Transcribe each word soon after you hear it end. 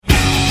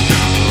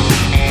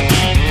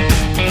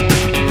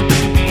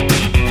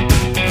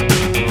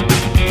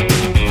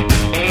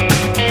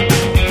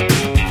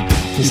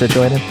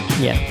situated?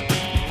 Yeah.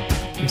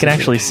 I can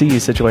actually see you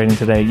situating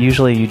today.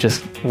 Usually you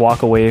just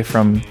walk away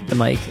from the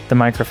mic, the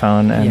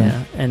microphone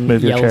and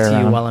move your yell chair to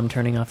around. you while I'm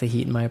turning off the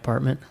heat in my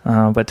apartment.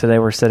 But today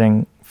we're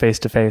sitting face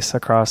to face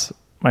across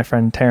my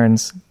friend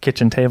Taryn's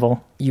kitchen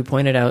table. You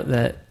pointed out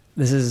that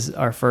this is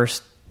our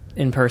first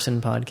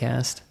in-person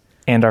podcast.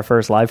 And our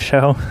first live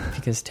show.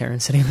 Because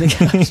Taryn's sitting on the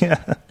couch.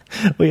 Yeah,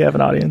 we have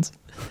an audience.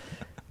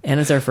 And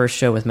it's our first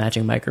show with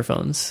matching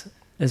microphones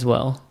as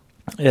well.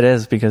 It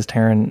is, because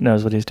Taryn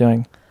knows what he's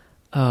doing.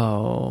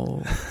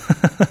 Oh.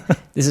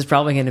 This is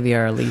probably going to be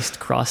our least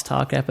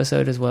crosstalk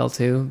episode as well,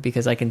 too,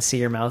 because I can see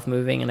your mouth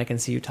moving and I can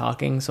see you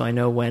talking, so I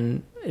know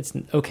when it's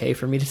okay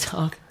for me to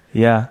talk.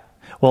 Yeah.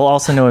 We'll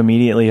also know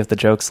immediately if the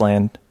jokes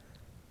land.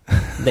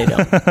 They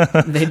don't.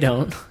 They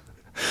don't.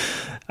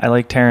 I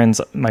like Taryn's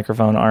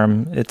microphone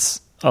arm. It's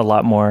a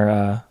lot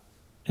more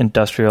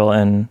industrial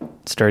and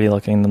sturdy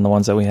looking than the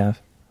ones that we have.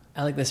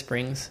 I like the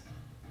springs.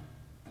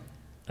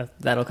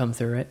 That'll come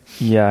through, right?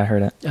 Yeah, I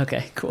heard it.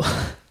 Okay, cool.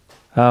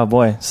 Oh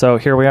boy. So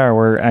here we are.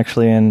 We're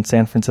actually in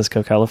San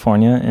Francisco,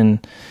 California,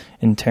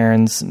 in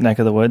Taryn's neck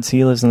of the woods.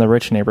 He lives in the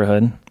rich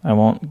neighborhood. I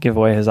won't give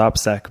away his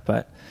OPSEC,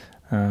 but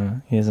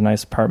he has a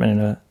nice apartment in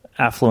an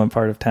affluent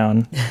part of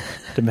town,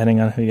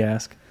 depending on who you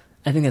ask.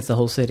 I think that's the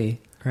whole city,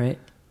 right?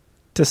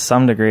 To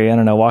some degree. I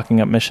don't know.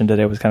 Walking up Mission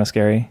today was kind of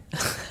scary.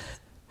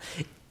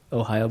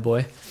 Ohio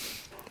boy.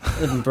 I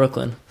live in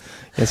Brooklyn.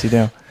 Yes, you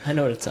do. I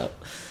know what's up.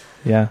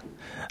 Yeah.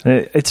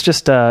 It's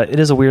just, it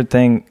is a weird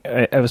thing.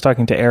 I was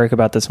talking to Eric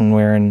about this when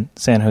we were in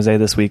San Jose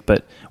this week,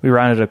 but we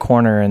rounded a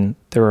corner and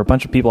there were a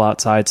bunch of people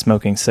outside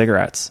smoking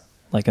cigarettes,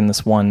 like in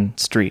this one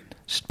street,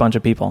 just a bunch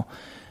of people.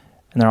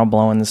 And they're all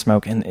blowing the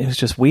smoke, and it was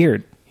just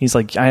weird. He's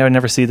like, I would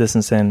never see this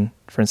in San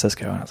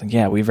Francisco. And I was like,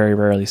 yeah, we very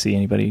rarely see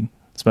anybody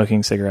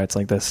smoking cigarettes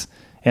like this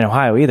in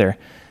Ohio either.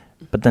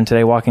 But then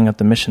today, walking up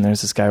the Mission,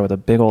 there's this guy with a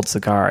big old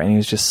cigar, and he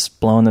was just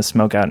blowing the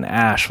smoke out, and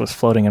ash was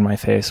floating in my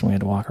face, and we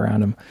had to walk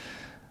around him.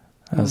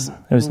 It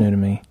was new to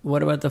me.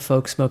 What about the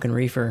folks smoking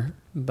reefer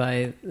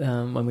by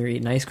when we were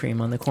eating ice cream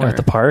on the corner? At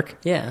the park?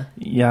 Yeah.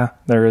 Yeah,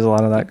 there is a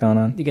lot of that going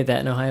on. You get that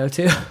in Ohio,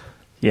 too?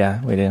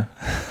 Yeah, we do.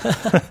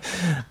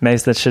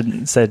 Mace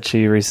said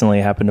she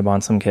recently happened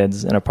upon some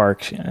kids in a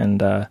park, and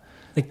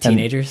like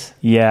teenagers?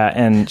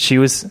 And she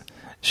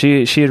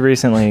had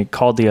recently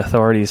called the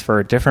authorities for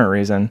a different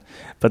reason,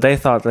 but they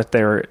thought that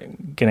they were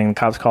getting the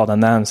cops called on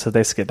them, so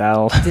they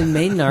skedaddled. Did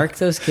May narc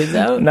those kids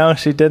out? No,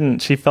 she didn't.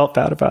 She felt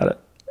bad about it.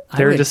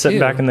 They were just sitting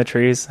back in the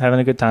trees, having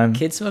a good time.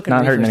 Kids smoking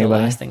not reefer hurting is the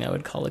anybody. last thing I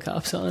would call the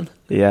cops on.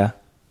 Yeah.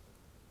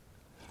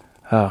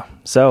 Oh,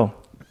 so.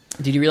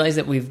 Did you realize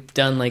that we've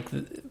done,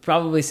 like,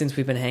 probably since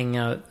we've been hanging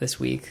out this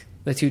week,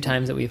 the 2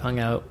 times that we've hung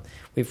out,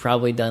 we've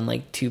probably done,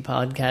 like, 2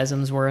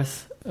 podcasms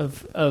worth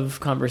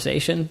of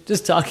conversation,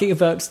 just talking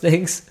about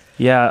things.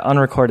 Yeah,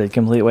 unrecorded,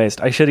 complete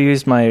waste. I should have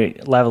used my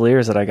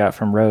lavaliers that I got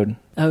from Rode.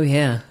 Oh,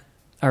 yeah.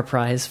 Our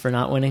prize for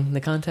not winning the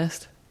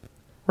contest.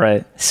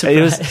 Right.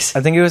 Surprise.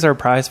 I think it was our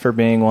prize for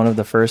being one of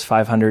the first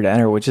 500 to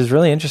enter, which is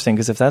really interesting,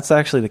 because if that's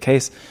actually the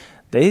case,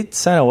 they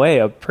sent away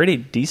a pretty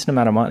decent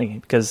amount of money,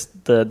 because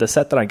the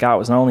set that I got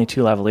was not only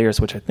 2 lavaliers,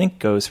 which I think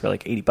goes for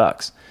like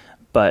 $80,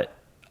 but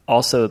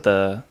also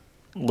the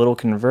little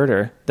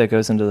converter that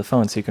goes into the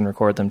phone so you can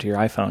record them to your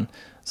iPhone.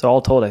 So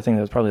all told, I think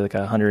that was probably like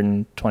a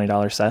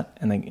 $120 set,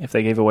 and if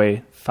they gave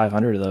away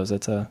 500 of those,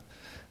 it's a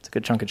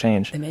good chunk of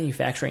change. The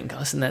manufacturing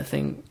cost in that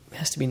thing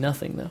has to be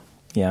nothing, though.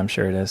 Yeah, I'm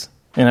sure it is.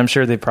 And I'm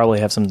sure they probably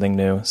have something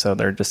new, so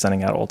they're just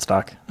sending out old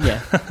stock. Yeah.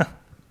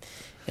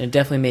 And it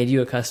definitely made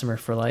you a customer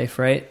for life,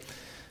 right?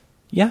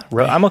 Yeah,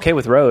 I'm okay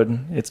with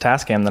Rode. It's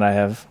Tascam that I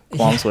have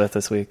qualms with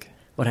this week.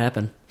 What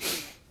happened?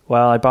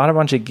 Well, I bought a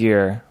bunch of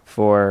gear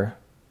for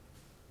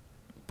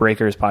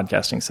Breaker's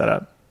podcasting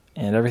setup,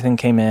 and everything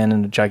came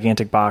in a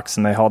gigantic box,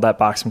 and they hauled that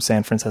box from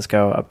San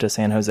Francisco up to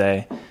San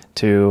Jose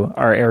to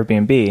our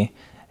Airbnb.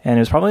 And it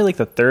was probably like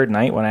the 3rd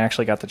night when I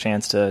actually got the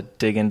chance to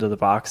dig into the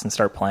box and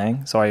start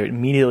playing. So I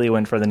immediately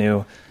went for the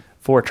new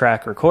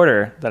 4-track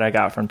recorder that I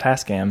got from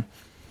Tascam.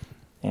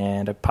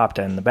 And I popped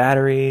in the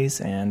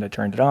batteries and I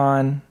turned it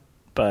on,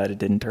 but it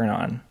didn't turn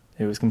on.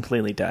 It was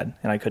completely dead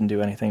and I couldn't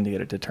do anything to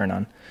get it to turn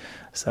on.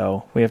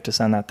 So we have to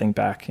send that thing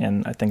back,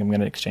 and I think I'm going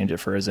to exchange it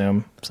for a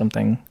Zoom,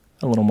 something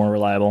a little more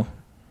reliable.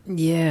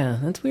 Yeah,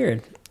 that's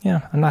weird.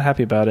 Yeah, I'm not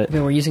happy about it. I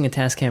mean, we're using a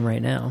Tascam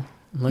right now.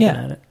 I'm looking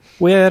at it.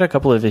 We had a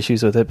couple of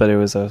issues with it, but it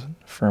was a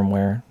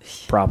firmware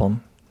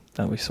problem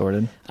that we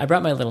sorted. I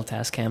brought my little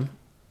Tascam.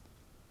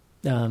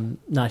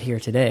 Not here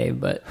today,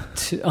 but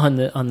on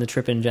the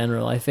trip in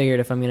general. I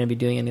figured if I'm going to be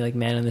doing any like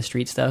man in the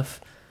street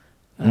stuff,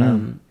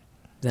 then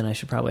I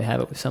should probably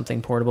have it with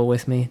something portable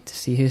with me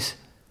to use.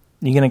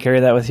 You going to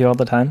carry that with you all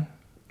the time?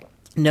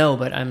 No,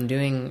 but I'm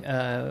doing,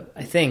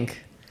 I think,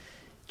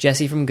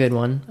 Jesse from Good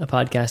One, a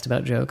podcast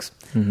about jokes.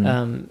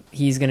 Mm-hmm.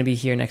 He's going to be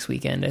here next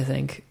weekend, I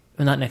think.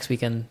 Well, not next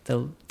weekend,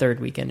 the 3rd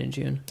weekend in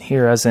June.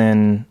 Here as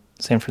in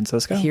San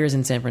Francisco? Here's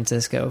in San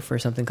Francisco for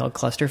something called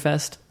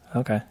Clusterfest.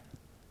 Okay.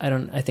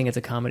 I think it's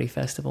a comedy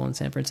festival in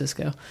San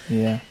Francisco.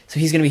 Yeah. So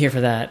he's going to be here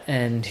for that.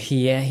 And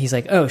he's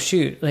like, oh,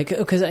 shoot. Like,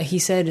 because he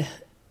said,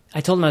 I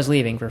told him I was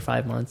leaving for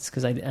 5 months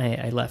because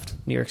I left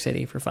New York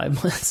City for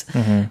 5 months.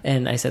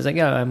 And I said, like,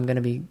 oh, I'm going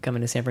to be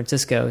coming to San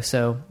Francisco.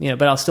 So,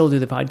 but I'll still do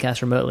the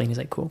podcast remotely. And he's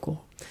like,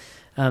 cool.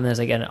 And I was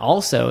like, and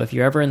also, if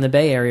you're ever in the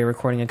Bay Area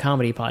recording a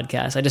comedy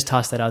podcast, I just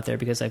tossed that out there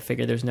because I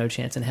figured there's no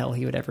chance in hell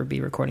he would ever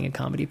be recording a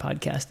comedy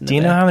podcast. Do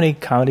you know how many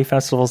comedy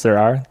festivals there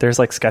are? There's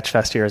like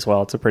Sketchfest here as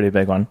well. It's a pretty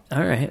big one.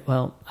 All right.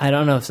 Well, I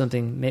don't know if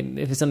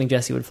it's something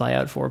Jesse would fly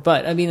out for,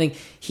 but I mean, like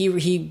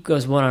he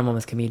goes one-on-one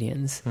with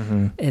comedians.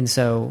 And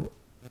so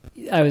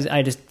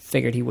I just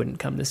figured he wouldn't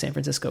come to San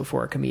Francisco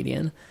for a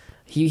comedian.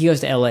 He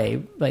goes to LA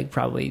like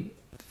probably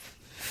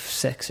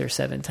 6 or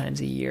 7 times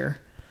a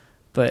year,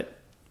 but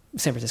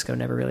San Francisco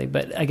never really.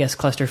 But I guess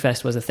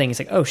Clusterfest was a thing. It's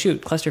like, oh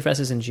shoot, Clusterfest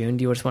is in June.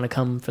 Do you just want to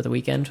come for the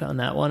weekend on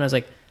that one? I was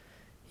like,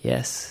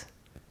 yes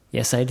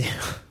I do.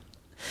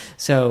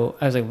 So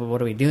I was like, well, what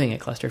are we doing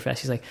at Clusterfest?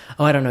 He's like,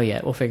 oh, I don't know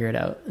yet. We'll figure it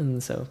out.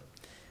 And so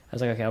I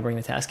was like, okay, I'll bring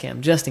the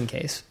Tascam just in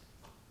case.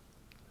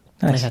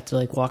 Nice. I have to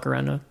like walk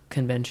around a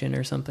convention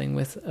or something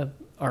with a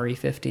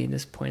RE50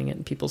 just pointing it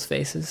in people's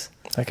faces.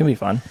 That can be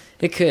fun.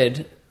 It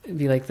could. It'd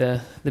be like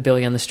the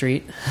Billy on the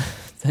street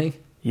thing.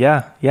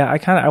 Yeah.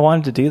 I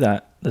wanted to do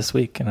that this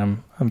week,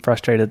 and I'm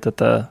frustrated that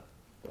the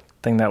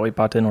thing that we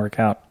bought didn't work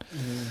out.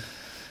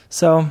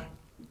 So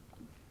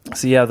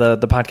yeah, the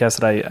podcast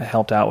that I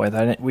helped out with,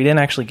 we didn't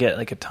actually get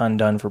like a ton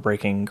done for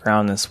Breaking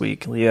Ground this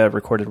week. Leah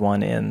recorded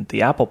one in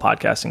the Apple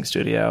podcasting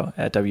studio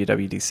at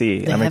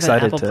WWDC. They I'm have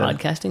excited an Apple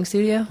podcasting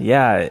studio?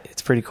 Yeah,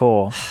 it's pretty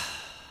cool.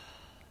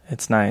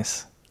 It's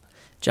nice.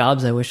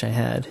 Jobs I wish I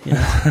had.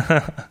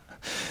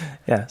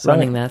 Yeah, so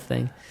running that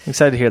thing. I'm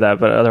excited to hear that,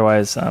 but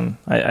otherwise,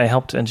 I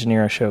helped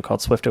engineer a show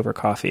called Swift Over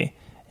Coffee,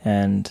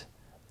 and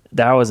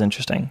that was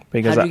interesting.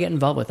 Because how did you get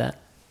involved with that?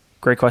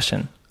 Great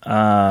question.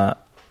 I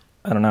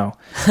don't know.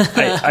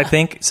 I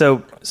think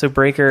so.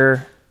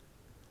 Breaker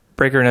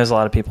knows a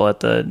lot of people at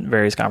the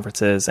various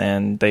conferences,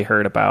 and they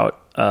heard about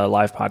a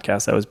live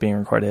podcast that was being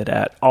recorded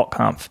at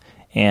AltConf,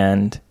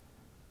 and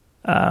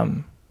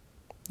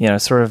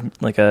sort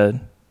of like a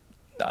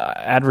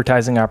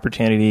advertising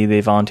opportunity.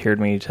 They volunteered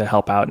me to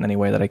help out in any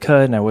way that I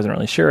could, and I wasn't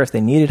really sure if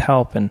they needed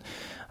help, and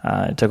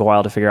it took a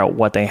while to figure out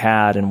what they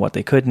had and what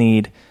they could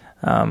need.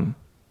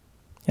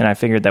 And I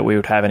figured that we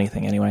would have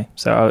anything anyway.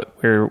 So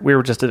we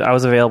were just, I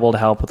was available to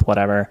help with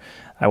whatever.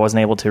 I wasn't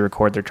able to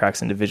record their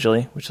tracks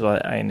individually, which is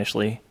what I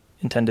initially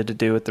intended to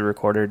do with the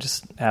recorder,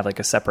 just have like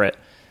a separate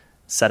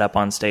setup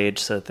on stage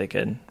so that they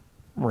could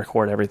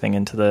record everything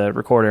into the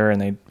recorder and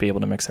they'd be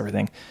able to mix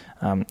everything.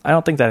 I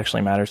don't think that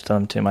actually matters to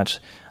them too much.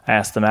 I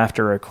asked them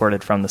after I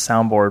recorded from the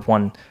soundboard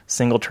one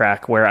single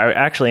track where I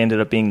actually ended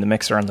up being the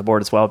mixer on the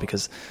board as well,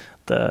 because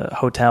the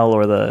hotel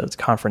or the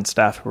conference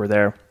staff who were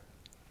there,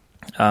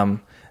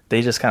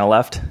 they just kind of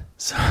left.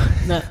 So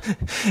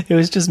it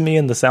was just me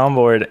and the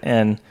soundboard,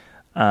 and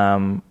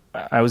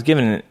I was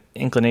given an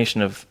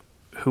inclination of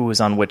who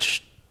was on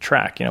which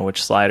track,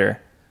 which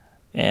slider,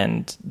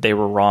 and they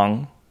were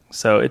wrong.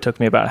 So it took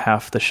me about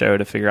half the show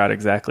to figure out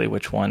exactly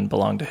which one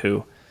belonged to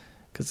who,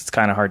 because it's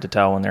kind of hard to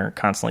tell when they're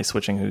constantly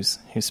switching who's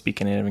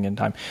speaking at any given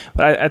time.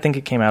 But I think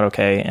it came out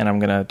okay, and I'm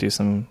going to do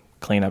some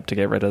cleanup to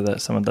get rid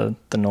of some of the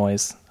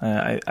noise.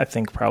 I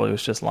think probably it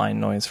was just line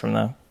noise from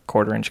the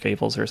 1/4-inch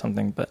cables or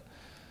something, but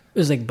it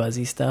was like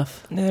buzzy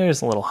stuff.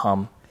 There's a little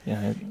hum.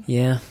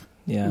 Yeah.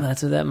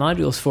 That's what that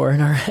module's for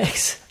in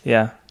RX.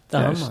 Yeah. The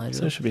hum module.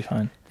 So it should be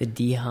fine. The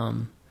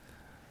D-hum.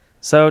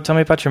 So tell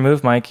me about your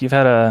move, Mike. You've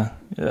had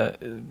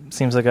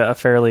seems like a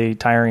fairly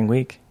tiring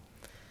week.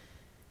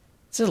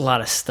 It's a lot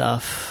of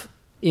stuff,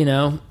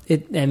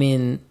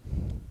 It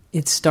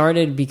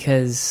started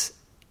because,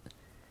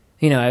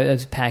 I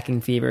was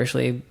packing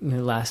feverishly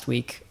last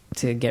week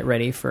to get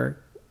ready for,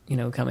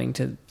 coming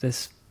to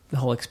the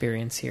whole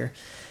experience here.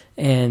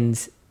 And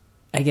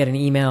I get an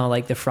email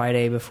like the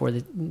Friday before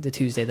the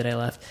Tuesday that I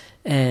left,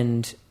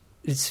 and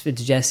it's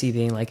Jesse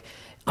being like,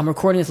 I'm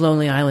recording this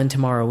Lonely Island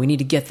tomorrow. We need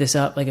to get this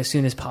up like as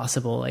soon as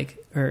possible,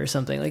 or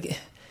something. Like,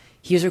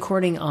 he was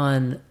recording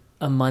on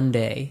a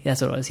Monday.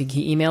 That's what it was.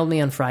 He emailed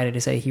me on Friday to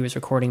say he was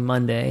recording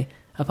a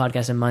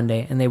podcast on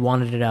Monday, and they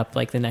wanted it up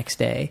like the next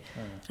day.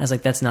 I was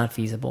like, that's not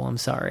feasible. I'm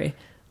sorry.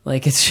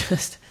 Like, it's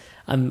just,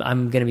 I'm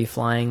going to be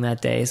flying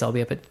that day, so I'll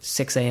be up at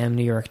 6 a.m.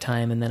 New York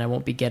time, and then I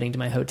won't be getting to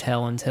my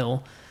hotel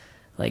until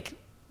like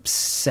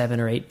 7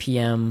 or 8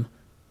 p.m.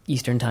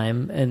 Eastern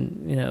time.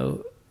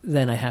 And,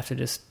 then I have to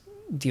just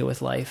deal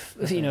with life,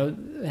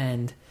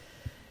 and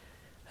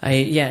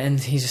and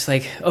he's just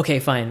like, okay,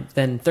 fine,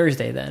 then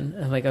Thursday then.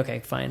 I'm like,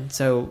 okay, fine.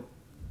 So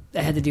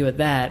I had to deal with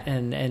that,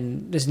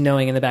 and just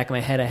knowing in the back of my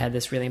head I had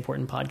this really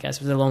important podcast. It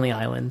was The Lonely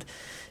Island.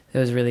 It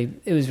was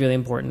really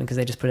important because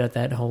they just put out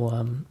that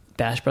whole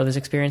Bash Brothers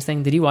Experience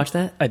thing. Did you watch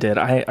that? I did.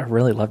 I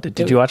really loved it.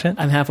 Did you watch it?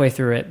 I'm halfway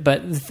through it,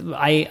 but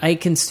I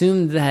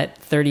consumed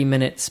that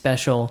 30-minute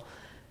special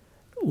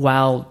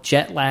while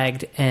jet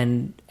lagged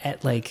and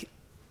at like,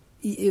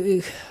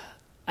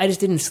 I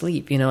just didn't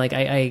sleep.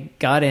 I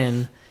got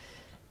in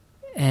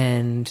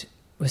and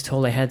was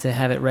told I had to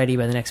have it ready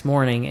by the next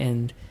morning,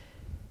 and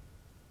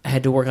I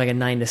had to work like a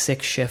 9 to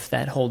 6 shift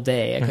that whole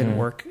day. I couldn't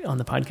work on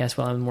the podcast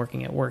while I'm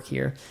working at work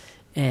here.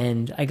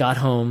 And I got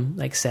home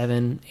like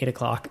 7, 8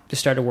 o'clock, just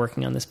started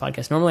working on this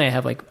podcast. Normally I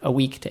have like a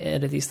week to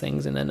edit these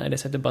things, and then I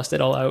just had to bust it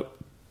all out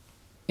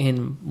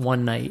in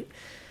one night.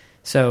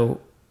 So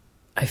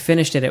I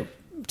finished it at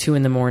 2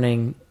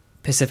 a.m.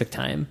 Pacific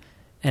time,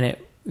 and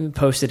it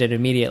posted it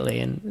immediately.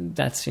 And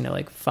that's,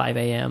 like 5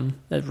 a.m.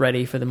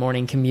 ready for the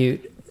morning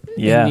commute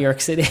in New York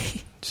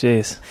City.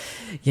 Jeez.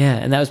 Yeah.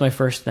 And that was my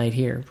first night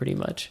here pretty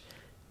much.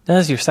 That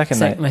was your second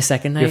night. My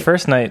second night. Your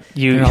first night,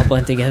 they're all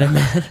blend together,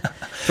 man.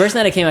 First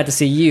night I came out to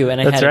see you,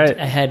 and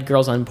I had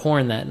Girls on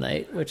Porn that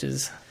night, which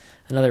is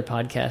another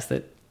podcast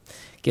that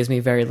gives me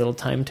very little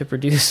time to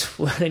produce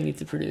what I need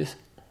to produce.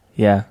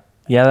 Yeah.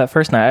 That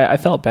first night, I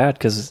felt bad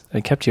because I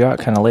kept you out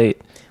kind of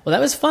late. Well, that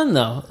was fun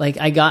though. Like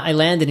I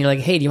landed, and you're like,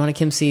 "Hey, do you want to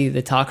come see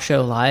the talk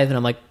show live?" And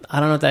I'm like, "I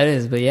don't know what that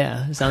is, but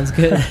yeah, it sounds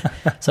good."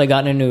 So I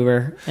got in an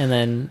Uber and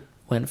then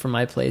went from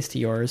my place to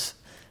yours,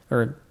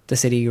 or the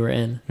city you were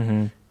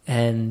in,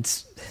 and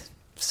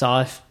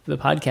saw the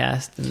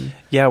podcast. And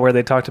where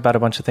they talked about a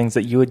bunch of things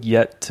that you had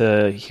yet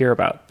to hear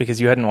about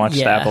because you hadn't watched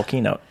the Apple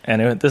keynote.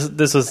 And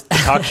this was the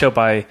talk show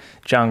by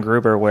John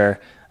Gruber, where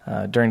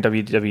during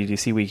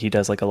WWDC week he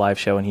does like a live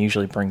show, and he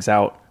usually brings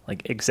out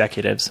like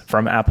executives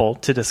from Apple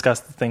to discuss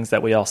the things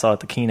that we all saw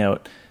at the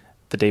keynote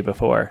the day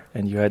before,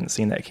 and you hadn't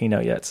seen that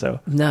keynote yet. So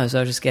I was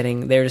just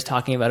they were just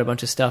talking about a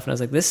bunch of stuff, and I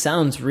was like, this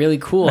sounds really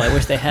cool. I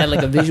wish they had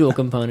like a visual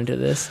component to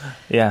this.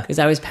 Yeah. Because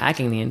I was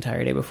packing the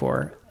entire day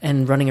before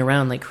and running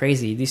around like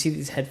crazy. Do you see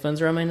these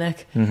headphones around my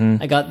neck?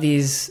 I got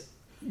these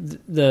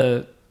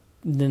the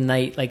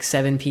night, like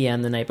 7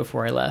 p.m. the night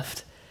before I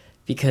left,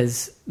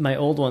 because my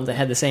old ones, I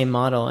had the same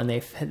model, and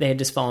they had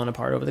just fallen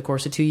apart over the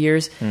course of 2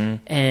 years.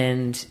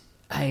 And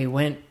I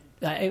wanted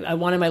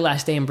my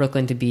last day in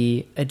Brooklyn to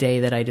be a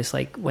day that I just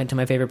like went to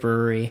my favorite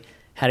brewery,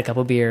 had a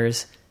couple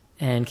beers,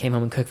 and came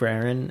home and cooked for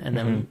Aaron, and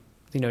then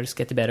just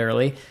get to bed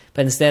early.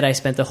 But instead, I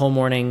spent the whole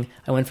morning.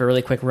 I went for a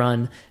really quick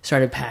run,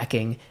 started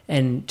packing,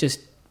 and just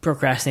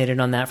procrastinated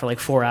on that for like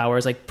 4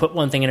 hours. Like put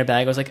one thing in a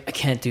bag. I was like, I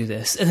can't do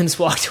this, and then just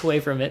walked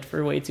away from it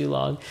for way too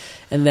long.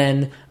 And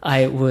then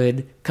I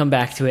would come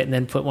back to it, and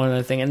then put one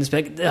other thing, and just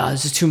be like, oh,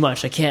 this is too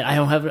much. I can't. I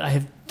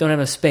don't have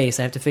a space.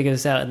 I have to figure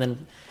this out, and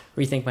then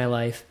rethink my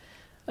life.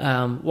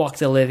 Walked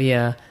to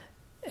Olivia,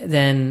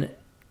 then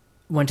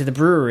went to the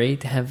brewery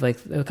to have like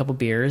a couple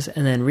beers,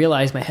 and then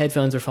realized my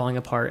headphones were falling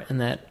apart,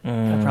 and that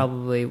I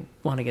probably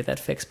want to get that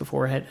fixed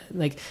before I had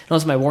and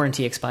also my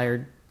warranty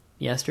expired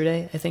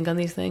yesterday, I think, on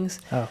these things.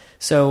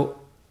 So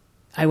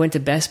I went to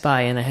Best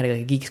Buy, and I had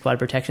a Geek Squad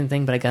protection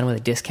thing, but I got them with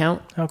a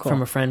discount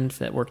from a friend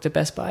that worked at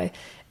Best Buy.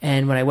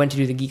 And when I went to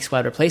do the Geek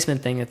Squad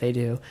replacement thing that they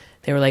do,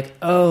 they were like,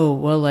 oh,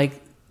 well, like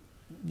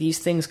these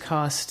things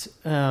cost,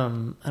 I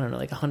don't know,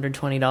 like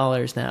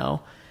 $120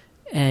 now.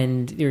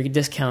 And your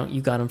discount,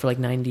 you got them for like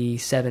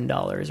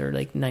 $97 or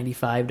like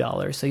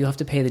 $95. So you'll have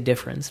to pay the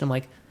difference. And I'm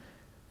like,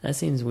 that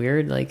seems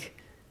weird. Like,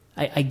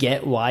 I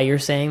get why you're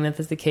saying that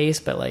that's the case,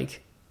 but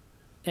like,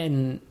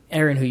 and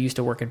Aaron, who used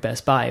to work at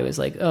Best Buy, was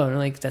like, oh, no,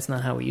 like that's not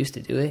how we used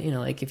to do it.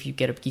 Like if you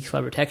get a Geek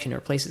Squad protection,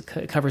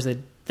 it covers the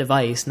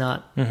device,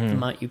 not the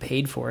amount you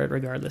paid for it,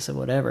 regardless of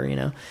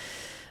whatever,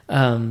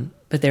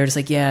 But they were just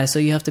like, yeah, so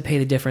you have to pay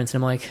the difference.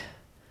 And I'm like,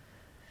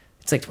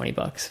 it's like $20.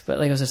 But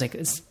like, I was just like,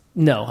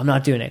 no, I'm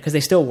not doing it, because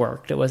they still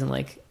worked. It wasn't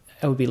like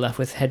I would be left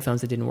with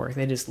headphones that didn't work.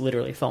 They just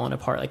literally fallen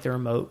apart. Like the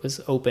remote was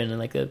open and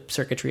like the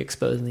circuitry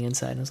exposed on the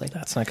inside. And I was like,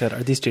 that's not good.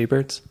 Are these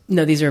Jaybirds?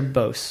 No, these are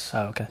Bose.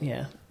 Oh, okay.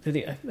 Yeah.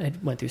 I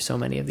went through so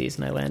many of these,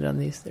 and I landed on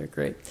these. They're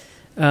great.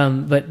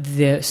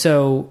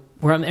 So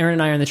Aaron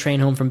and I are on the train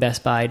home from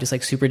Best Buy, just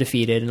like super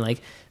defeated and like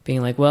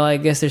being like, well, I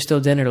guess there's still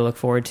dinner to look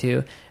forward to.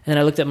 And then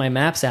I looked at my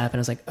Maps app, and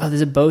I was like, oh,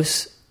 there's a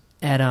Bose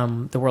at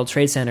the World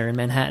Trade Center in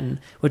Manhattan,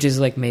 which is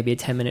like maybe a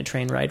 10-minute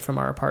train ride from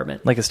our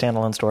apartment. Like a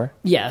standalone store?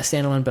 Yeah, a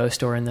standalone Bose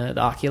store in the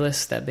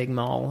Oculus, that big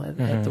mall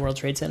at the World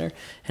Trade Center.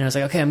 And I was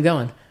like, okay, I'm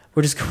going.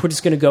 We're just going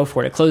to go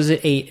for it. It closes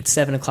at 8. It's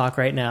 7 o'clock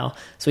right now.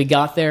 So we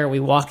got there.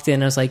 We walked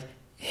in. I was like,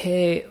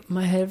 hey,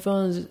 my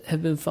headphones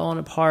have been falling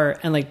apart.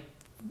 And like,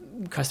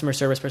 customer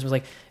service person was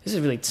like, this is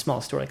a really small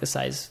store, like the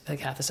size, like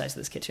half the size of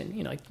this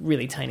kitchen, like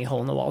really tiny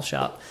hole in the wall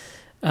shop.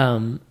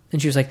 And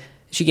she was like,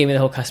 she gave me the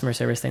whole customer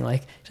service thing.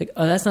 Like, she's like,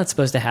 oh, that's not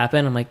supposed to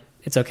happen. I'm like,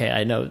 it's okay.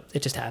 I know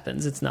it just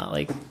happens. It's not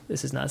like,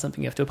 this is not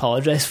something you have to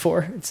apologize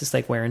for. It's just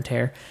like wear and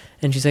tear.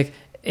 And she's like,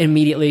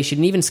 immediately, she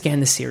didn't even scan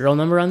the serial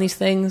number on these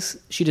things.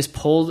 She just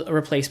pulled a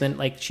replacement,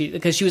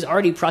 because she was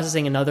already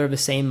processing another of the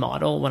same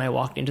model when I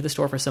walked into the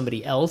store for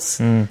somebody else,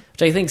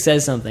 which I think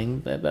says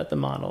something about the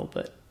model,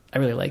 but I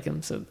really like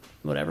them, so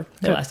whatever.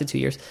 They lasted 2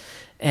 years.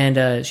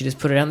 And she just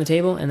put it out on the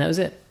table, and that was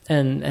it.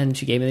 And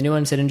she gave me the new one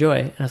and said, enjoy.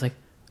 And I was like,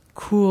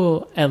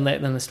 cool. And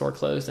then the store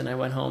closed, and I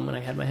went home, and I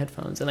had my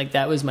headphones. And like,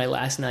 that was my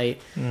last night.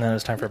 And then it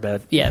was time for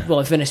bed. Yeah, well,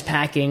 I finished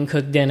packing,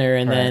 cooked dinner,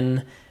 and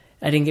then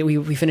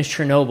we finished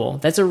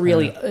Chernobyl. That's a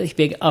really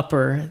big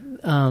upper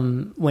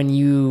when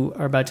you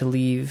are about to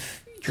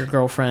leave your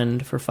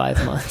girlfriend for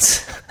 5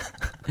 months.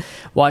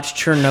 Watch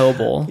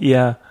Chernobyl.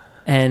 Yeah.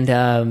 And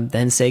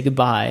then say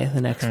goodbye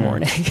the next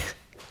morning.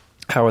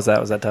 How was that?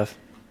 Was that tough?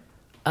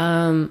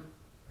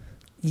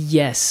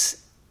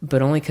 Yes,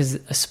 but only because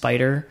a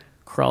spider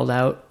crawled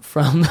out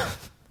from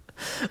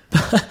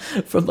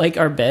from like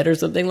our bed or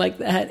something like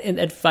that. And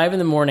at 5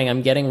 a.m,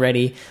 I'm getting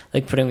ready,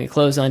 like putting my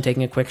clothes on,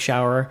 taking a quick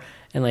shower,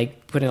 and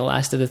like putting the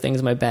last of the things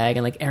in my bag.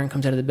 And like Erin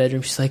comes out of the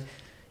bedroom, she's like,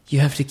 "You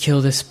have to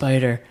kill this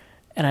spider."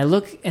 And I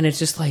look, and it's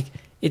just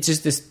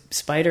this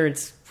spider.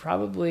 It's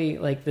probably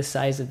like the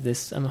size of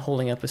this. I'm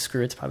holding up a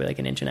screw. It's probably like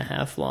 1.5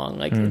 inches long.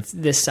 Like it's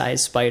this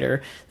size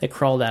spider that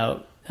crawled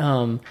out.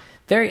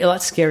 A lot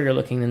scarier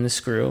looking than the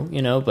screw,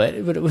 you know, but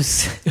it was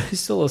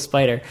still a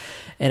spider.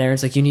 And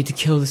Erin's like, "You need to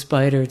kill the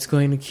spider. It's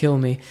going to kill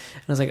me."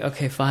 And I was like,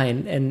 "Okay,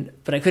 fine."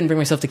 But I couldn't bring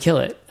myself to kill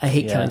it. I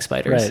hate killing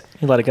spiders. Right.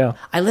 You let it go.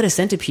 I let a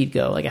centipede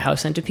go, like a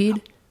house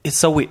centipede. It's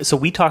so weird. So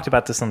we talked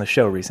about this on the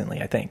show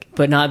recently, I think.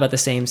 But not about the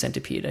same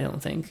centipede, I don't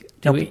think.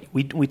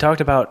 We talked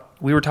about,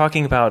 we were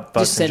talking about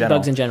bugs in general.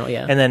 Bugs in general,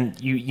 yeah. And then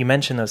you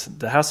mentioned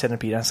the house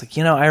centipede. I was like,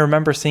 I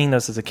remember seeing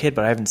those as a kid,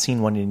 but I haven't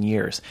seen one in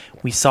years.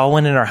 We saw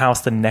one in our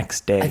house the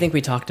next day. I think we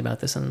talked about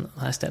this on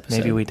the last episode.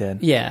 Maybe we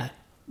did. Yeah.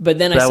 But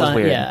then that was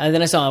weird. And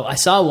then I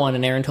saw one,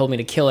 and Erin told me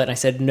to kill it, and I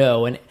said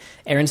no. And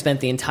Erin spent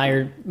the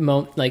entire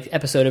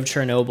episode of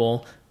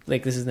Chernobyl,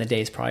 like this is in the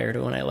days prior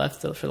to when I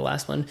left for the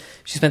last one.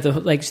 She spent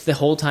the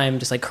whole time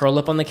just like curled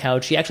up on the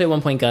couch. She actually at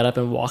one point got up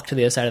and walked to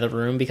the other side of the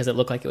room because it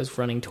looked like it was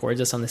running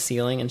towards us on the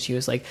ceiling, and she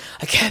was like,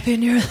 "I can't be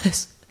near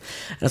this."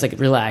 And I was like,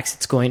 "Relax,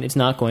 it's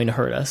not going to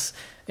hurt us.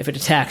 If it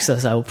attacks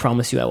us, I will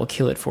promise you I will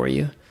kill it for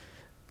you."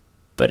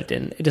 But it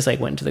didn't. It just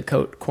like went to the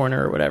coat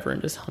corner or whatever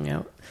and just hung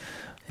out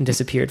and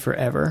disappeared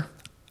forever.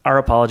 Our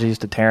apologies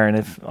to Taryn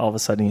if all of a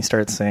sudden he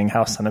starts saying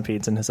house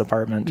centipedes in his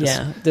apartment.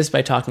 Just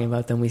by talking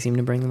about them, we seem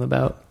to bring them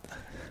about.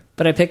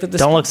 But I picked up the...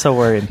 Don't look so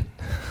worried.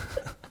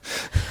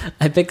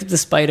 I picked up the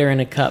spider in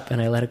a cup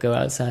and I let it go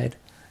outside.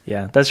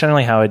 Yeah, that's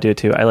generally how I do it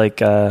too.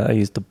 I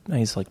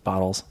use like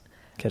bottles,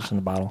 catch it in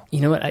the bottle. You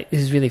know what? It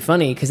was really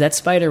funny because that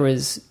spider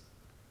was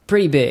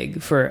pretty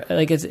big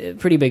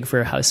it's pretty big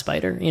for a house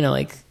spider. You know,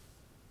 like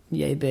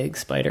yay big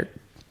spider.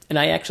 And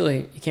I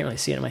actually, you can't really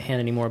see it in my hand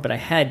anymore, but I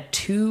had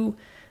 2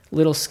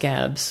 little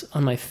scabs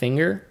on my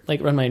finger,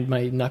 like on my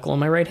knuckle on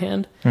my right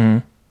hand.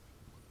 Mm-hmm.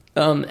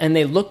 And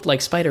they looked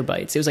like spider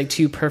bites. It was like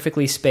 2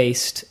 perfectly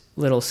spaced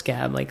little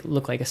scab, like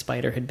looked like a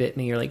spider had bit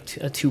me, or like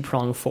a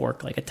 2-prong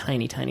fork, like a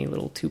tiny, tiny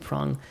little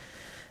 2-prong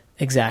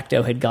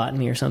X-Acto had gotten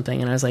me or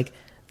something. And I was like,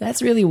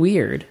 that's really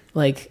weird.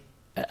 Like,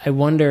 I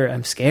wonder,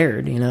 I'm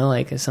scared,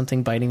 like is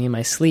something biting me in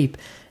my sleep?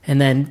 And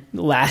then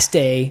last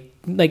day,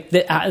 like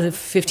the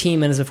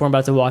 15 minutes before I'm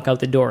about to walk out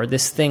the door,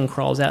 this thing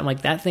crawls out. I'm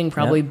like, that thing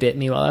probably bit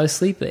me while I was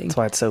sleeping. That's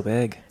why it's so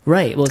big.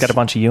 Right. Well, it's got a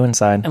bunch of you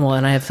inside. And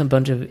I have some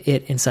bunch of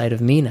it inside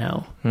of me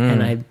now.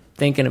 And I'm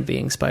thinking of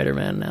being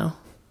Spider-Man now.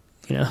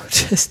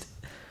 Just...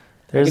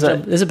 There's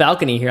a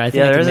balcony here. I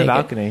think there's a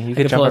balcony. You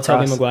could pull jump a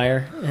across. Tobey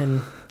Maguire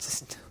and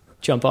just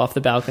jump off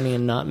the balcony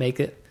and not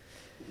make it.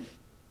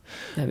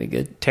 That'd be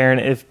good.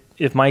 Taryn,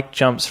 if Mike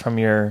jumps from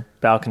your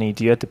balcony,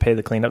 do you have to pay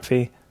the cleanup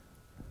fee?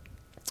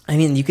 I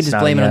mean, you could just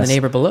blame it on the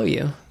neighbor below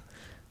you.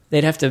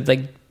 They'd have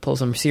to pull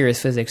some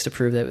serious physics to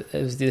prove that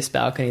it was this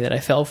balcony that I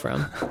fell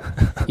from.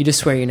 You just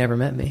swear you never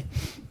met me,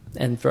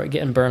 and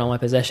burn all my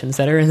possessions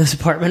that are in this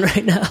apartment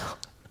right now.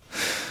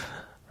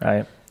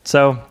 Right.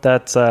 So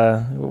that's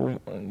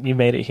you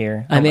made it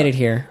here. I made it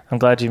here. I'm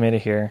glad you made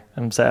it here.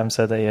 I'm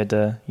sad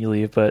that you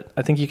leave, but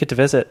I think you get to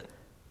visit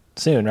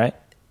soon, right?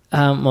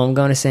 Well, I'm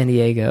going to San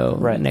Diego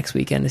next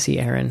weekend to see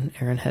Erin.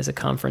 Erin has a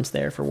conference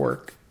there for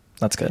work.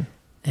 That's good.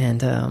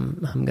 And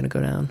I'm going to go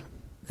down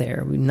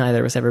there. Neither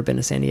of us ever been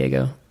to San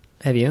Diego.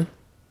 Have you?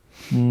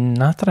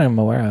 Not that I'm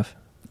aware of.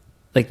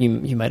 Like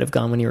you might have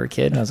gone when you were a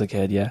kid? When I was a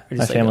kid, yeah.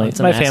 My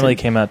family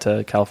came out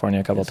to California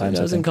a couple times.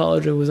 When I was in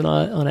college, I was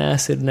on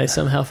acid, and I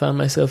somehow found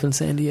myself in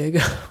San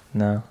Diego.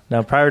 No.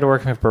 Prior to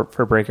working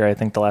for Breaker, I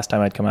think the last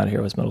time I'd come out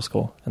here was middle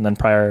school. And then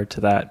prior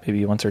to that,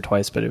 maybe once or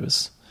twice, but it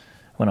was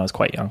when I was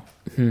quite young.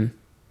 Mm-hmm.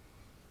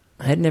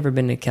 I had never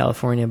been to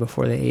California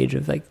before the age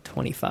of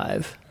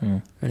 25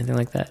 or anything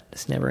like that.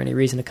 There's never any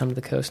reason to come to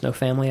the coast. No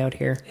family out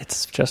here.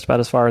 It's just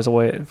about as far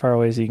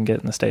away as you can get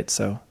in the States,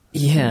 so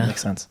yeah, it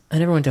makes sense. I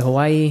never went to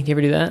Hawaii. Do you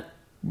ever do that?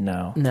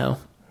 No,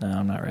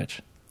 I'm not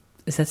rich.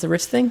 Is that the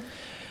rich thing?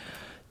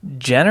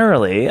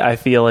 Generally, I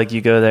feel like you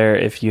go there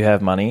if you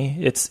have money.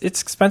 It's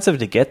expensive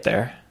to get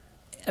there.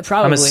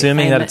 Probably. I'm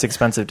assuming that it's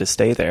expensive to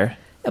stay there.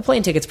 A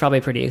plane ticket's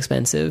probably pretty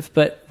expensive,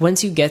 but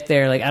once you get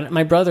there,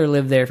 my brother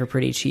lived there for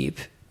pretty cheap.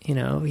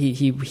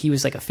 He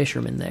was like a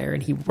fisherman there,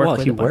 and he worked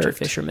with a bunch of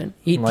fishermen.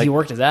 He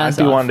worked his ass off.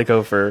 I'd be wanting to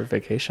go for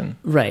vacation.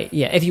 Right,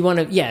 yeah. If you want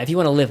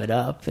to live it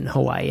up in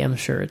Hawaii, I'm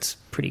sure it's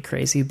pretty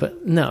crazy.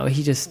 But no,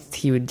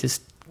 he would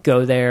just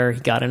go there. He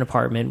got an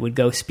apartment, would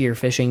go spear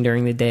fishing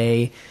during the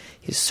day.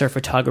 He was a surf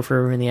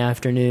photographer in the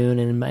afternoon,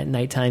 and at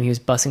nighttime he was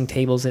bussing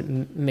tables at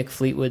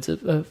McFleetwood's,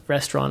 a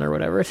restaurant or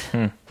whatever.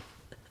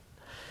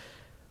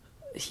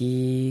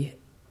 He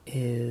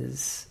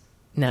is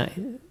now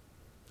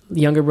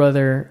younger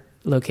brother.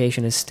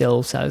 Location is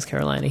still South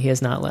Carolina. He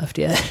has not left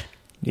yet.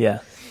 Yeah.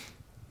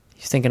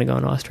 He's thinking of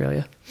going to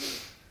Australia.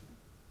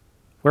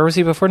 Where was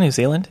he before New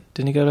Zealand?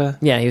 Didn't he go to...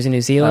 Yeah, he was in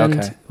New Zealand,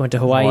 Okay. went to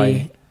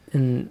Hawaii.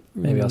 And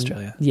Maybe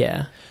Australia.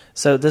 Yeah.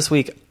 So this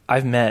week,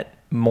 I've met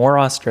more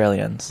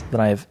Australians than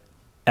I've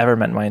ever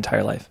met in my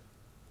entire life.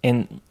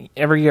 And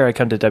every year I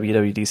come to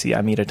WWDC,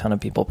 I meet a ton of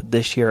people. But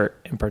this year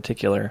in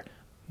particular,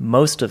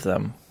 most of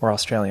them were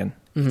Australian.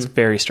 It's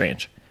very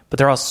strange. But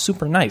they're all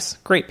super nice,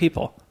 great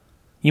people.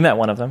 You met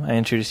one of them. I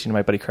introduced you to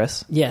my buddy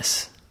Chris.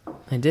 Yes,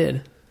 I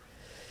did.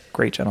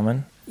 Great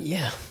gentleman.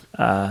 Yeah.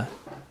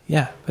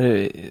 Yeah,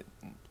 but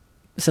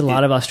It's a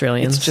lot of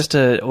Australians. it's just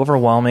an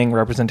overwhelming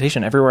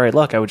representation. Everywhere I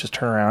look, I would just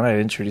turn around, I'd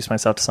introduce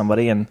myself to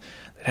somebody, and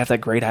they'd have that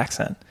great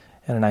accent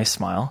and a nice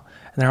smile.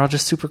 And they're all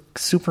just super,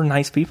 super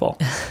nice people.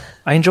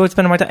 I enjoyed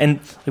spending my time. And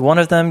one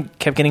of them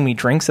kept getting me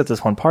drinks at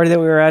this one party that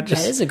we were at. That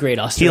is a great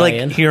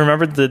Australian. He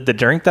remembered the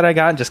drink that I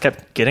got and just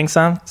kept getting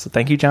some. So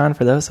thank you, John,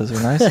 for those. Those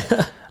were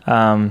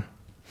nice.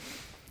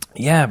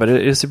 Yeah, but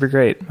it was super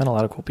great. Met a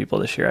lot of cool people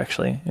this year,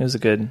 actually. It was a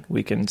good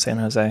week in San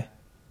Jose.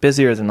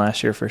 Busier than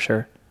last year, for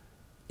sure.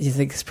 You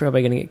think it's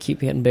probably going to keep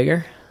getting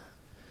bigger?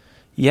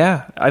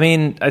 Yeah. I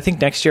mean, I think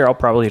next year I'll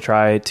probably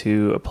try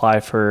to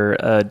apply for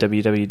a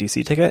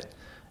WWDC ticket.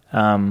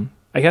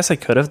 I guess I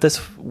could have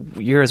this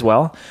year as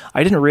well.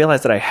 I didn't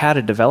realize that I had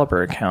a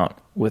developer account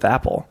with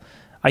Apple.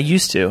 I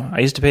used to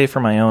pay for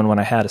my own when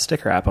I had a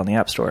sticker app on the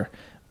App Store,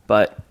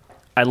 but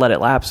I let it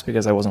lapse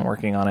because I wasn't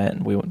working on it,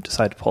 and we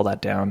decided to pull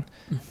that down.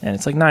 And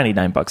it's like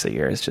 $99 a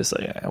year. It's just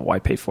like, why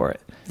pay for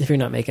it? If you're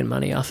not making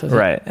money off of it.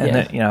 Right. And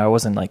yeah. then, I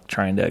wasn't like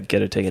trying to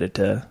get a ticket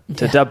to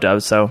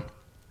Dub, so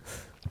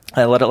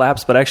I let it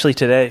lapse. But actually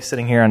today,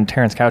 sitting here on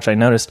Terrence's couch, I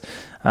noticed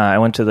I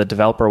went to the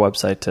developer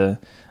website to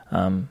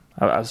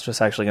I was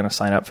just actually going to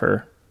sign up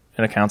for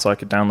an account so I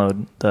could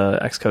download the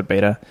Xcode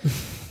beta,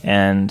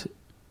 and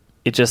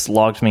it just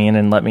logged me in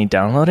and let me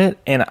download it.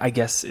 And I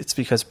guess it's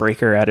because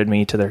Breaker added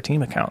me to their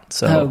team account.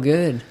 So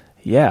good.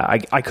 Yeah,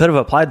 I could have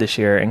applied this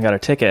year and got a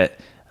ticket.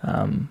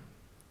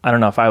 I don't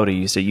know if I would have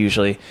used it.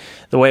 Usually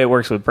the way it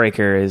works with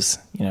Breaker is,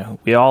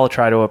 we all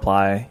try to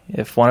apply.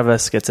 If one of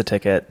us gets a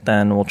ticket,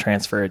 then we'll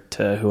transfer it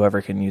to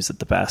whoever can use it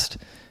the best.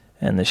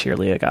 And this year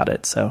Leah got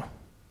it, so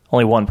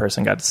only one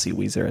person got to see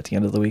Weezer at the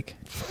end of the week.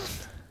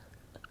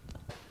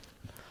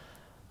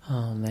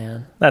 Oh,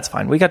 man. That's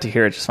fine. We got to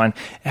hear it just fine.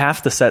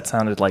 Half the set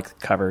sounded like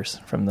covers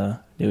from the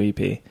new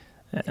EP.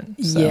 And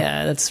so,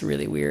 yeah, that's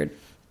really weird.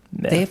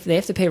 Yeah. They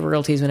have to pay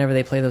royalties whenever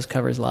they play those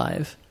covers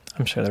live.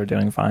 I'm sure they're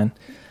doing fine.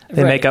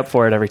 They Right. make up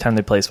for it every time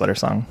they play Sweater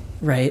Song.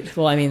 Right.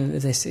 Well, I mean,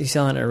 if you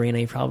sell in an arena,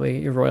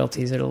 your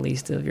royalties are the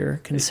least of your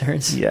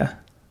concerns. Yeah.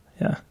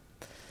 Yeah.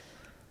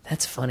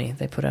 That's funny.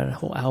 They put out a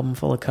whole album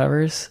full of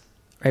covers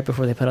right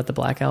before they put out the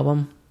Black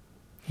Album.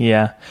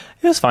 Yeah.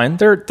 It was fine.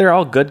 They're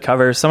all good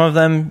covers. Some of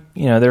them,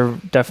 they're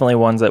definitely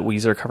ones that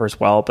Weezer covers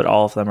well, but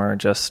all of them are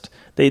just,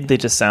 they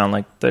just sound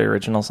like the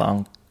original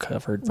song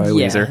covered by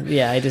Weezer.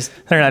 Yeah,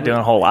 they're not doing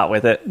a whole lot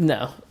with it.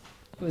 No.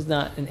 It was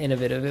not an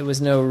innovative. It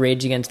was no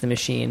Rage Against the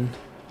Machine.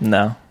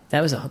 No.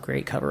 That was a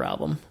great cover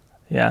album.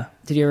 Yeah.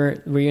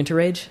 Were you into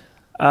Rage?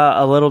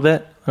 A little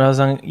bit when I was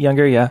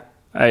younger, yeah.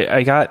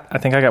 I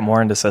think I got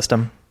more into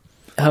System.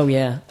 Oh,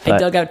 yeah. But, I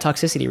dug out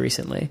Toxicity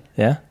recently.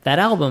 Yeah? That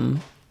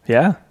album,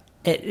 yeah.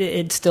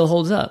 It still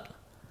holds up.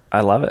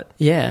 I love it.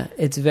 Yeah,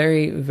 it's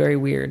very, very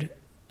weird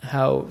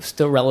how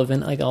still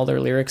relevant like all their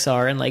lyrics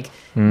are, and like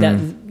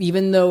that.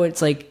 Even though it's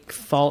like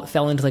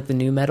fell into like the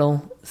new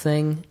metal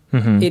thing,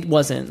 it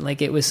wasn't.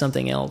 Like it was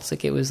something else.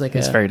 Like it was like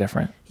it's very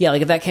different. Yeah,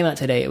 like if that came out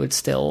today, it would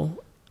still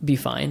be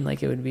fine.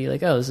 Like it would be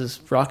like, oh, this is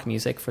rock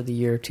music for the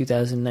year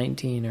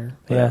 2019 or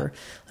whatever. Yeah.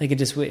 Like it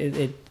just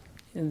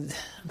I'm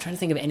trying to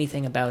think of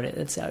anything about it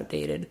that's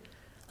outdated.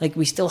 Like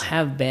we still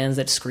have bands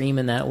that scream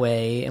in that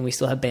way, and we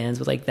still have bands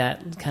with like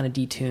that kind of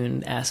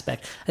detuned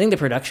aspect. I think the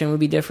production would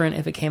be different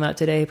if it came out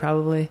today,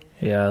 probably.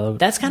 Yeah,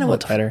 that's kind of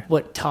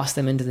what tossed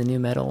them into the new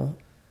metal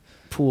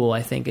pool.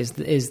 I think is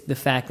the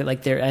fact that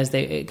like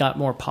it got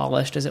more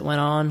polished as it went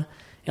on,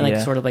 and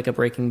like sort of like a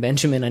Breaking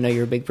Benjamin. I know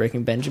you're a big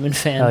Breaking Benjamin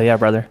fan. Oh yeah,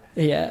 brother.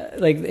 Yeah,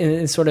 like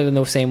it's sort of in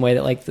the same way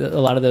that like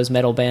a lot of those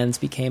metal bands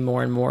became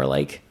more and more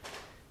like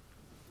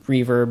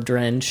reverb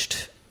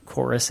drenched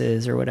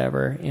choruses or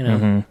whatever,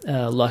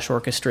 lush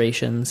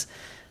orchestrations.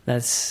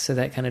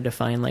 That kind of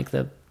defined like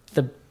the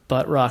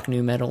butt rock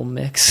new metal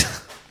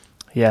mix.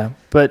 Yeah,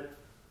 but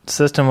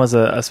System was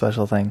a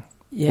special thing.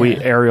 Yeah.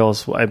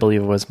 Aerials, I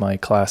believe, was my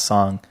class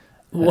song.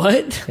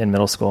 What? In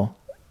middle school.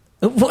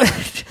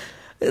 What?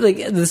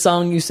 Like the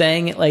song you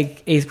sang at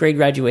like 8th grade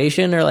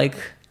graduation, or like?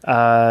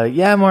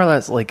 Yeah, more or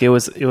less. Like it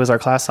was our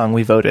class song.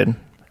 We voted.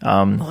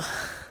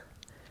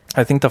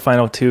 I think the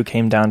final two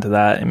came down to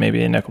that and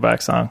maybe a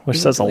Nickelback song, which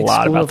says a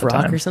lot about the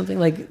time. Or something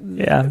like.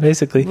 Yeah,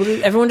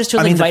 basically. Everyone just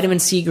chose Vitamin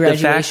C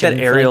graduation. The fact that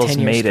Aerials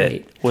made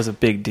it was a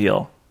big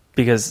deal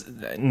because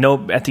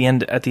at the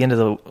end of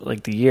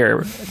the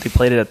year they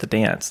played it at the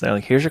dance. They're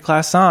like, "Here's your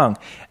class song,"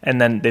 and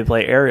then they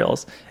play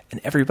Aerials. And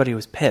everybody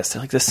was pissed.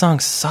 They're like, this song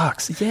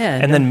sucks. Yeah.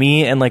 And then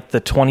me and like the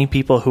 20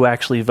 people who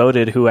actually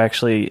voted, who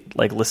actually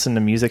like listened to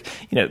music,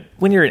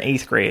 when you're in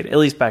 8th grade, at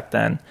least back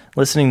then,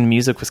 listening to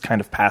music was kind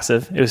of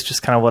passive. It was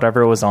just kind of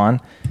whatever was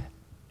on.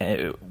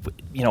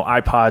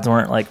 iPods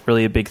weren't like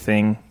really a big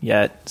thing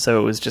yet,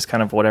 so it was just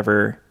kind of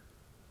whatever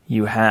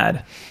you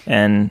had.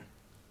 And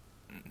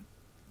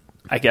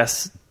I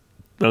guess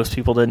most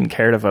people didn't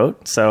care to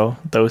vote, so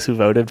those who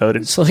voted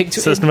so like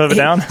System of a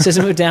Down.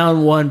 System of a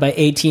Down won by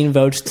 18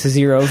 votes to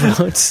 0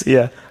 votes.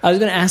 Yeah, I was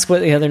going to ask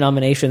what the other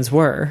nominations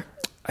were.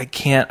 I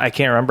can't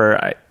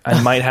remember.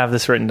 I might have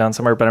this written down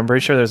somewhere, but I'm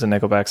pretty sure there's a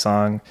Nickelback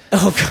song.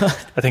 Oh God,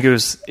 I think it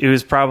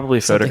was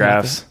probably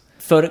Photographs.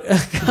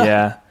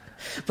 Yeah.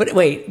 But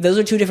wait, those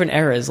are two different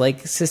eras.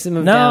 Like System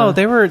of Down. No,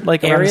 they were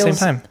like around the same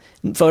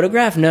time.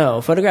 Photograph?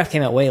 No. Photograph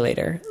came out way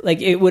later.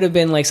 Like, it would have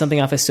been like something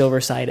off of Silver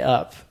Side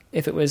Up.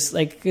 If it was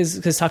like, because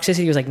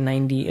Toxicity was like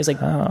 90. It was like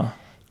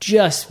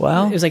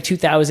it was like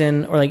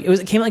 2000, or like,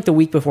 it came like the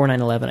week before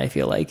 9/11, I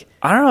feel like.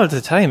 I don't know what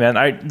to tell you,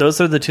 man.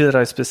 Those are the two that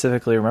I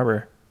specifically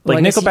remember.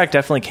 Like, Nickelback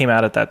definitely came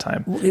out at that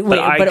time. But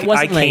it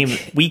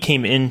wasn't we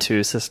came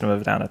into System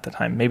of a Down at the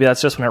time. Maybe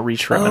that's just when it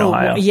reached Rittman,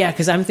 Ohio. Yeah,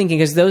 because I'm thinking,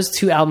 because those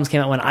two albums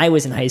came out when I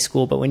was in high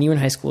school, but when you were in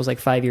high school, it was like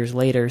 5 years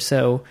later.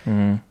 So,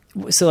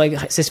 so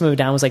like System of a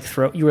Down was like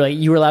you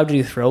were allowed to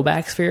do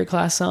throwbacks for your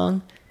class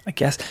song. I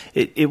guess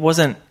it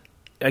wasn't,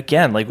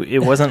 again, like it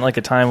wasn't like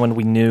a time when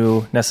we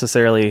knew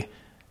necessarily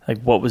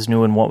like what was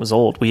new and what was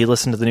old. We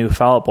listened to the new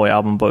Fall Out Boy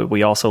album, but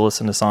we also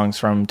listened to songs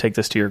from Take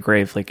This to Your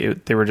Grave. Like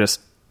they were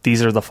just,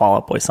 these are the Fall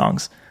Out Boy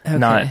songs,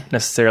 not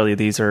necessarily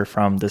these are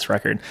from this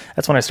record.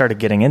 That's when I started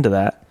getting into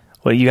that.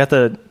 Well, you got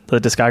the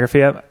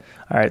discography up?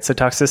 All right, so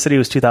Toxicity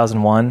was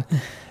 2001.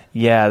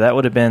 Yeah, that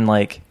would have been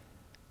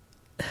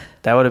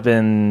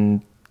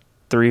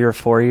 3 or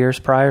 4 years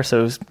prior, so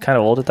it was kind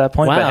of old at that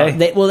point. Wow. But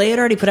hey, they had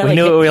already put out like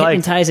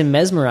Hypnotize and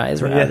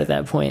Mesmerize were out at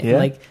that point. Yeah.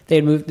 Like they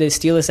had moved the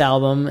Steelers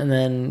album, and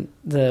then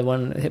the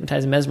one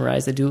Hypnotize and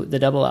Mesmerize, the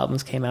double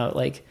albums came out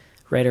like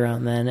right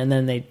around then. And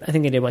then I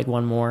think they did like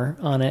one more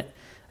on it.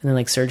 And then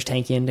like Serge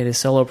Tankian did his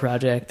solo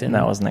project, and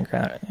that wasn't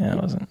great. Yeah,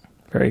 it wasn't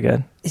very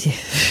good.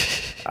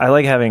 I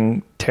like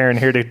having Taryn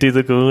here to do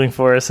the Googling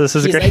for us. This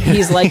is great.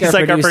 He's like our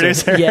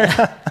producer.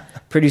 Yeah.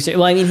 Producer.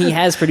 Well, I mean, he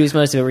has produced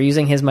most of it. We're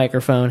using his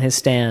microphone, his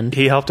stand.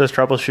 He helped us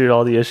troubleshoot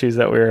all the issues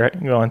that we were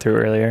going through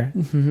earlier.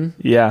 Mm-hmm.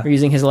 Yeah. We're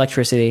using his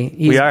electricity.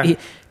 We are.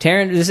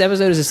 Taryn, this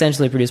episode is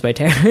essentially produced by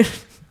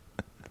Taryn.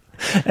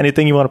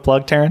 Anything you want to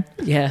plug, Taryn?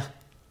 Yeah.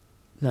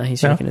 No,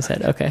 he's shaking his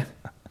head. Okay.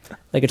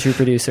 Like a true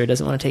producer,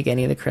 doesn't want to take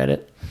any of the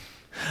credit.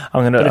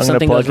 I'm gonna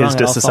plug his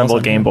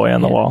disassembled Game Boy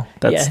on the wall.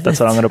 That's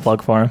what I'm gonna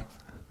plug for him.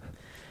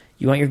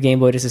 You want your Game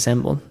Boy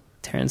disassembled?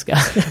 Taryn's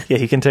got it. Yeah,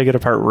 he can take it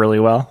apart really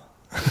well.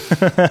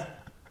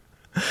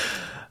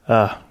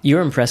 You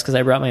were impressed because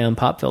I brought my own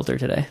pop filter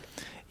today.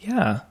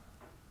 Yeah,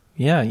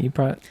 you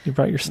brought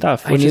your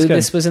stuff. I knew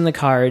this was in the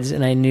cards,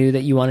 and I knew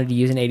that you wanted to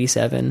use an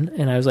 87,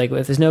 and I was like,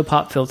 well, if there's no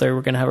pop filter,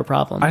 we're gonna have a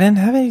problem. I didn't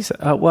have any.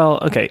 Well,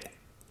 okay.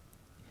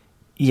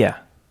 Yeah.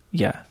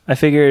 I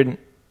figured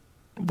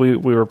we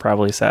were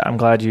probably set. I'm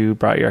glad you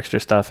brought your extra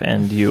stuff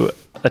and you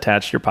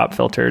attached your pop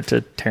filter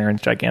to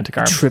Taryn's gigantic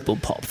arm. Triple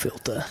pop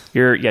filter.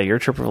 You're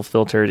triple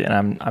filtered,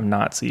 and I'm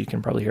not, so you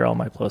can probably hear all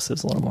my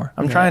plosives a little more.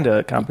 I'm trying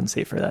to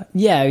compensate for that.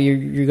 Yeah,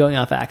 you're going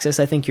off axis.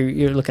 I think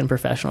you're looking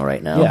professional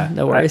right now. Yeah,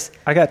 no worries.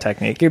 I got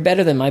technique. You're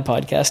better than my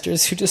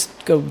podcasters who just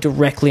go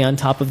directly on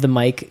top of the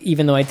mic,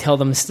 even though I tell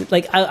them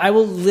I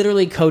will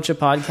literally coach a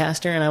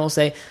podcaster and I will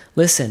say,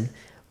 listen,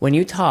 when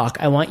you talk,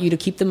 I want you to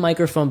keep the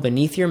microphone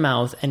beneath your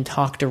mouth and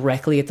talk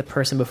directly at the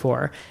person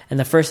before. And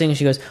the first thing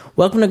she goes,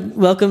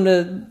 welcome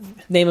to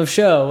name of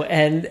show,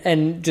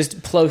 and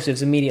just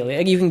plosives immediately.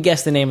 Like, you can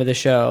guess the name of the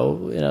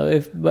show,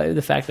 if by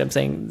the fact that I'm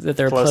saying that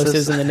there are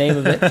plosives in the name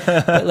of it.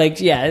 But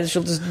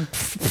she'll just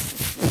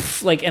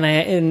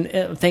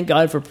and thank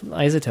God for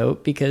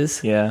Isotope,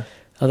 because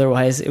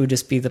otherwise it would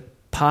just be the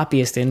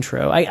poppiest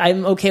intro.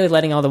 I'm okay with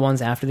letting all the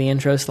ones after the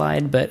intro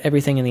slide, but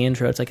everything in the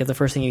intro, it's like if the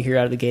first thing you hear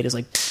out of the gate is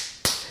like,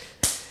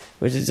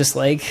 which is just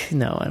like,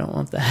 no, I don't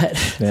want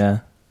that. Yeah.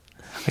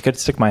 I could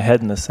stick my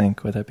head in the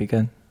sink. Would that be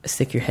good?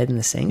 Stick your head in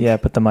the sink? Yeah,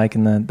 put the mic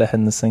in the head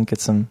in the sink.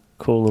 Get some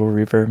cool little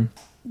reverb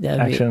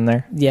action in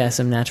there. Yeah,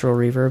 some natural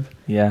reverb.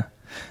 Yeah.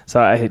 So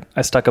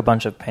I stuck a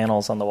bunch of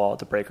panels on the wall at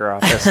the breaker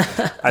office.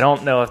 I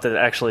don't know if that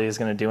actually is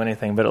going to do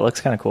anything, but it looks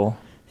kind of cool.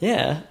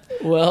 Yeah.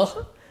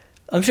 Well,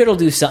 I'm sure it'll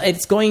do something.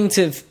 It's going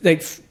to,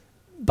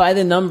 by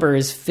the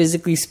numbers,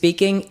 physically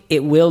speaking,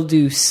 it will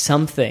do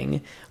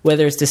something.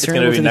 Whether it's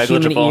discernible to the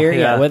human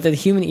ear, whether the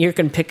human ear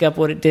can pick up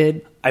what it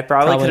did. I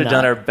probably could have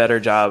done a better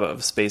job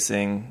of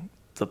spacing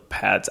the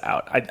pads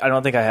out. I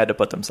don't think I had to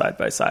put them side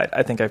by side.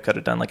 I think I could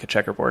have done like a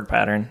checkerboard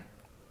pattern,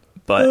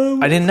 but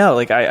I didn't know.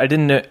 I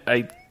didn't know.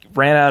 I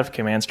ran out of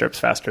command strips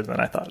faster than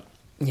I thought.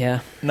 Yeah,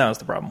 and that was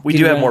the problem. We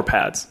do have more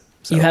pads.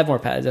 So, you have more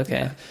pads,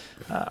 okay.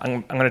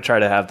 I'm going to try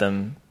to have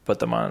them put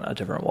them on a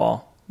different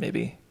wall,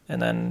 maybe.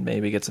 And then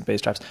maybe get some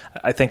bass traps.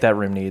 I think that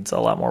room needs a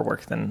lot more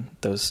work than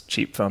those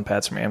cheap phone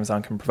pads from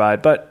Amazon can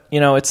provide. But,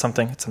 it's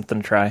something. It's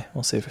something to try.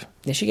 We'll see if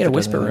they should get a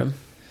whisper room.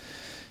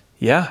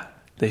 Yeah,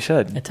 they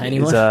should. A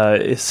tiny one?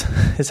 Is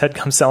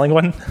Headcom selling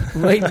one?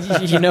 Wait,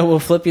 we'll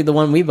flip you the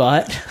one we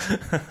bought.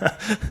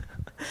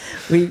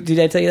 Did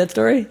I tell you that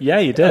story? Yeah,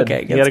 you did.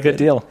 Okay, you got a good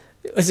deal.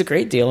 It was a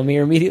great deal. I mean,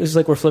 immediately it was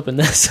like, we're flipping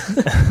this.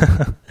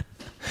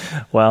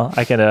 Well,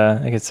 I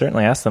could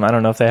certainly ask them. I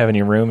don't know if they have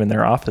any room in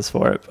their office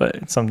for it, but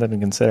it's something to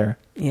consider.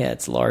 Yeah,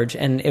 it's large,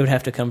 and it would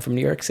have to come from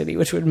New York City,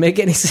 which wouldn't make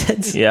any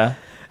sense. Yeah.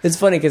 It's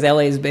funny because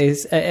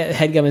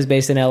HeadGum is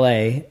based in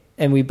LA,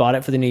 and we bought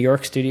it for the New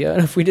York studio,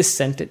 and if we just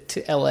sent it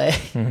to LA...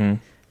 Mm-hmm.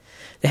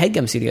 The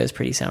HeadGum studio is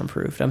pretty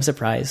soundproofed. I'm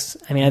surprised.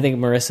 I mean, I think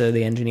Marissa,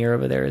 the engineer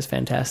over there, is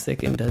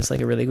fantastic and does like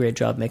a really great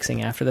job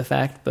mixing after the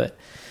fact. But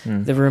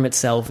the room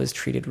itself is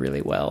treated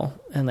really well,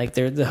 and like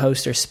the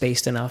hosts are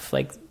spaced enough.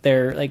 Like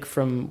they're like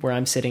from where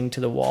I'm sitting to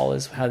the wall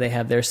is how they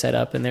have their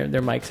setup, and their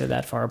mics are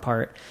that far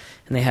apart,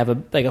 and they have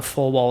a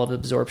full wall of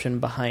absorption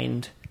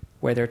behind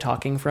where they're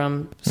talking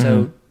from.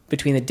 So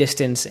between the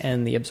distance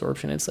and the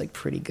absorption, it's like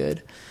pretty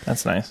good.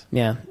 That's nice.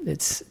 Yeah,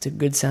 it's a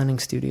good sounding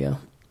studio.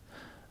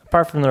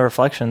 Apart from the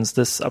reflections,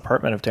 this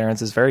apartment of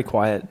Darren's is very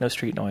quiet. No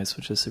street noise,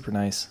 which is super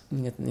nice.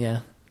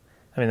 Yeah.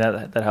 I mean,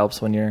 that helps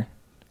when you're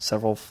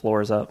several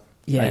floors up.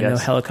 Yeah, no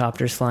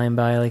helicopters flying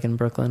by like in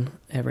Brooklyn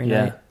every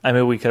night. I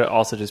mean, we could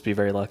also just be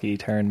very lucky.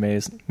 Darren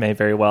may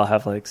very well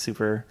have like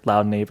super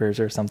loud neighbors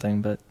or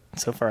something, but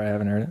so far I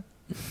haven't heard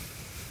it.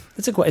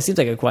 It seems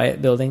like a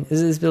quiet building.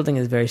 This building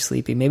is very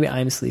sleepy. Maybe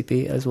I'm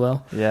sleepy as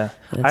well. Yeah.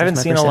 I haven't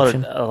seen a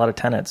lot of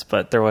tenants,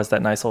 but there was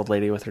that nice old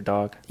lady with her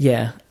dog.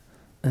 Yeah.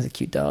 That's a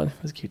cute dog.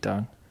 It was a cute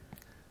dog.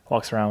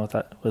 Walks around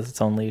with its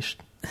own leash.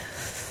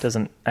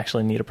 Doesn't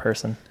actually need a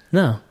person.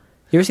 No.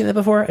 You ever seen that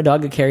before? A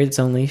dog that carries its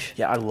own leash?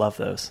 Yeah, I love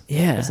those.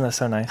 Yeah. Isn't that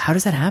so nice? How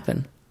does that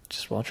happen?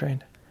 Just well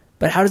trained.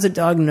 But how does a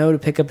dog know to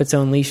pick up its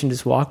own leash and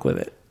just walk with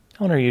it?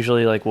 Owner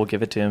usually will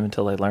give it to him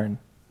until they learn.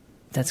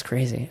 That's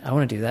crazy. I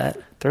want to do that.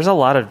 There's a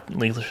lot of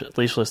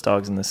leashless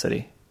dogs in the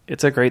city.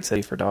 It's a great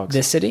city for dogs.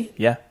 This city?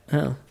 Yeah.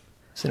 Oh.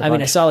 I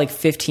mean, I saw like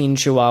 15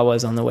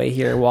 Chihuahuas on the way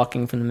here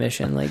walking from the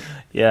Mission. Like,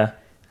 yeah.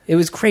 It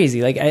was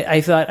crazy. Like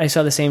I thought I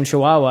saw the same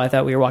Chihuahua. I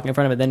thought we were walking in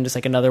front of it. Then just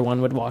like another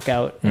one would walk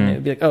out, and it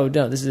would be like, "Oh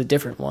no, this is a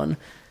different one.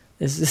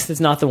 This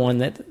is not the one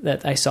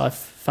that I saw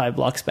 5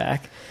 blocks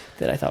back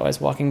that I thought I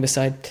was walking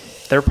beside."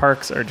 Their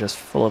parks are just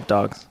full of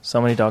dogs. So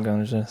many dog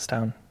owners in this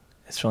town.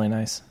 It's really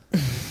nice.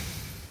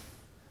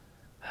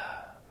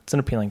 It's an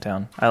appealing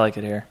town. I like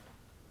it here.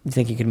 You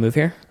think you could move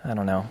here? I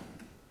don't know.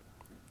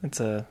 It's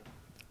a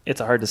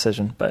hard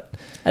decision, but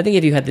I think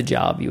if you had the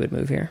job, you would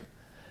move here.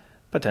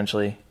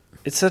 Potentially.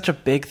 It's such a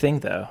big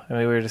thing, though. I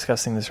mean, we were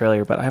discussing this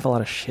earlier, but I have a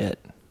lot of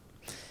shit.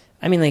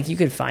 I mean, like, you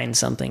could find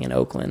something in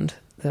Oakland,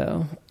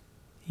 though.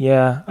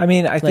 Yeah. I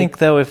mean, I think,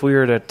 though, if we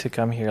were to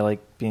come here, like,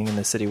 being in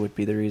the city would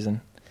be the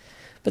reason.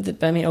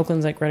 But, I mean,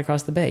 Oakland's, like, right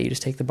across the bay. You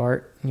just take the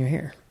BART, and you're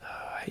here.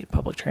 Oh, I hate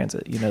public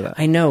transit. You know that.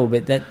 I know,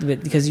 but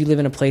because you live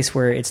in a place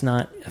where it's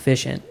not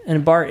efficient.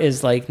 And BART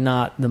is, like,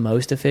 not the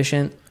most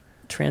efficient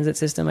transit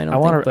system, I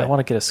want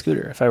to get a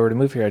scooter. If I were to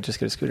move here, I'd just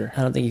get a scooter.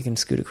 I don't think you can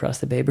scoot across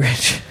the Bay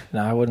Bridge.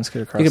 No, I wouldn't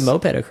scoot across. You could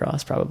moped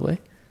across, probably.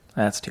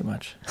 That's too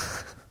much.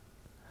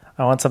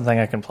 I want something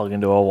I can plug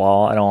into a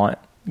wall. I don't want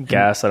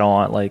gas. I don't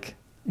want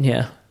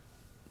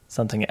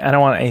something. I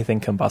don't want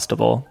anything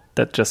combustible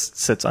that just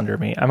sits under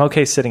me. I'm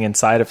okay sitting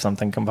inside of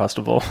something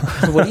combustible.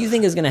 What do you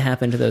think is going to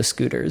happen to those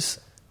scooters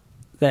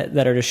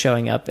that are just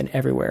showing up in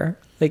everywhere?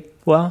 Like,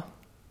 well,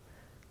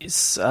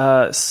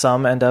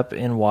 some end up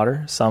in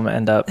water. Some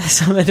end up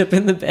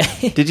in the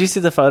bay. Did you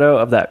see the photo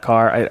of that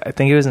car? I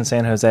think it was in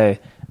San Jose.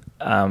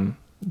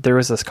 There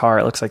was this car.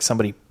 It looks like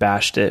somebody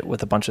bashed it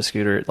with a bunch of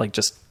scooters, like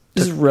just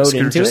rode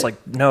into just it.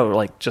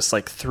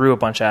 Just threw a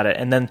bunch at it,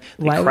 and then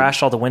they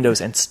crashed all the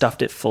windows and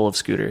stuffed it full of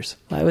scooters.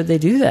 Why would they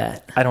do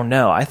that? I don't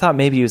know. I thought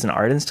maybe it was an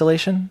art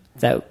installation.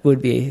 That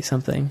would be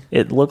something.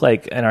 It looked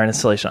like an art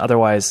installation.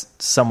 Otherwise,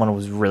 someone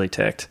was really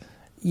ticked.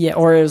 Yeah,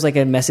 or it was like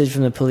a message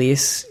from the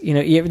police. You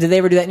know, did they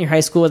ever do that in your high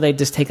school? Where they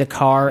just take a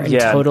car and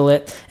total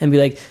it and be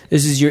like,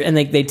 "This is your," and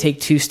they take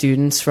 2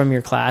 students from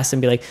your class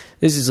and be like,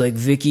 "This is like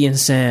Vicky and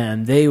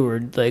Sam. They were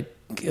like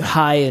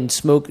high and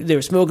they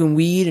were smoking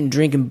weed and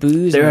drinking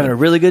booze. They were having a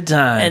really good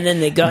time. And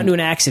then they got into an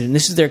accident.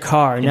 This is their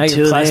car. And now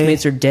your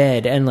classmates are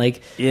dead." And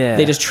like,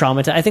 they just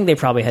traumatized. I think they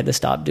probably had to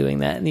stop doing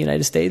that in the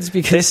United States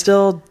because they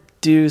still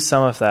do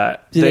some of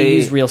that. Do they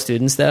use real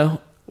students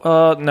though?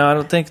 Well, no, I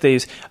don't think they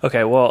use.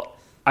 Okay, well,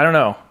 I don't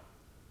know,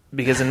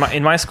 because in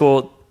my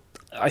school,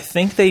 I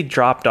think they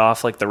dropped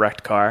off like the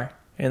wrecked car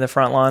in the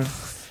front lawn.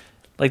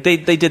 Like they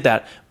did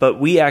that, but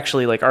we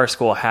actually, like, our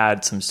school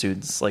had some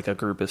students, like a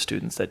group of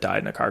students that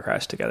died in a car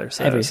crash together.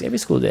 So every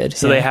school did.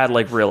 So they had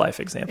like real life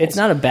examples. It's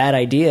not a bad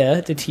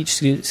idea to teach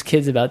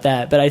kids about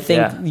that, but I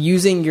think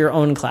using your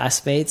own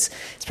classmates,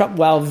 it's probably,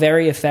 while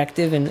very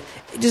effective, and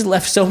it just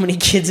left so many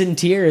kids in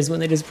tears when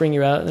they just bring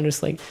you out and they're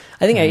just like,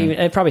 I think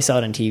I probably saw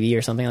it on TV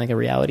or something, like a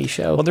reality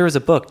show. Well, there was a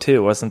book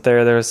too, wasn't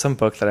there? There was some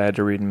book that I had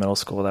to read in middle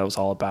school that was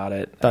all about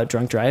it. About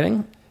drunk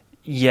driving?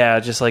 Yeah,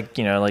 just like,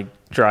 you know, like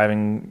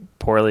driving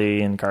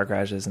poorly in car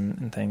crashes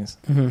and things.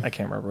 Mm-hmm. I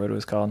can't remember what it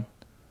was called.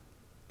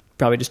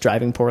 Probably just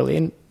driving poorly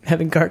and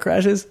having car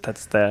crashes.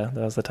 That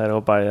was the title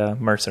by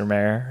Mercer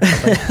Mayer.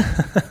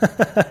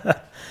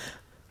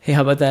 Hey,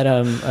 how about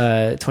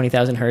that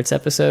 20,000 Hertz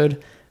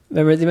episode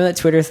Remember that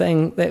Twitter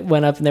thing that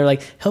went up and they were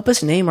like, help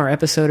us name our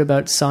episode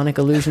about Sonic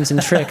illusions and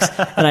tricks.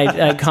 And I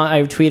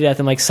tweeted at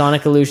them like,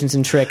 Sonic illusions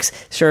and tricks.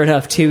 Sure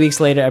enough, 2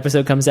 weeks later,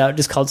 episode comes out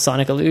just called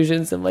Sonic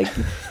Illusions. And like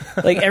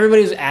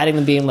everybody was adding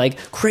them being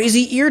like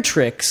crazy ear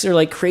tricks or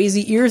like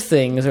crazy ear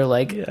things or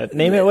like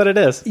name it what it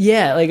is.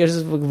 Yeah. Like it's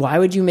just, why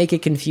would you make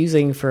it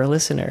confusing for a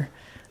listener?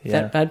 Yeah.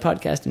 That bad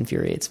podcast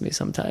infuriates me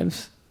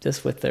sometimes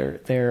just with their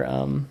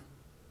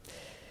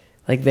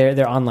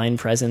online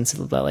presence,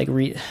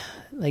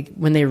 like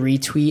when they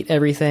retweet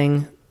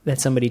everything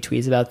that somebody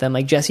tweets about them.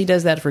 Like Jesse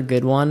does that for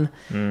Good One,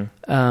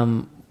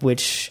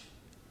 which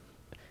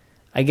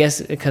I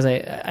guess because I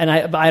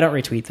don't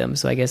retweet them,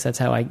 so I guess that's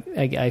how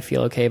I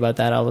feel okay about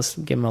that. I'll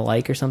just give them a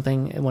like or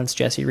something once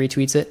Jesse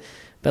retweets it.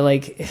 But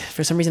like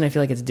for some reason, I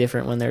feel like it's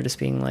different when they're just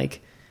being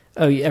like,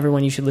 "Oh,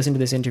 everyone, you should listen to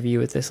this interview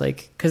with this,"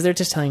 like because they're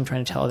just trying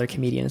to tell other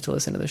comedians to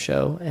listen to the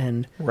show,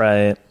 and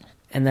right,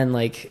 and then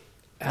like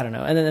I don't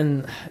know, and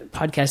then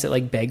podcasts that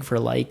like beg for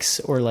likes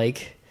or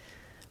like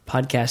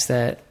podcasts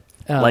that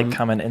like,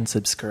 comment, and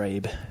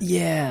subscribe.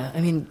 Yeah,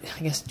 I mean,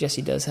 I guess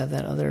Jesse does have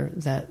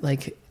that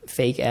like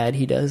fake ad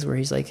he does where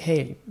he's like,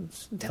 "Hey,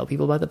 tell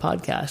people about the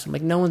podcast." I'm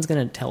like, no one's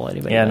gonna tell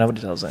anybody. Yeah,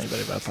 nobody tells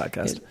anybody about a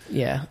podcast.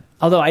 Yeah,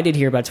 although I did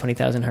hear about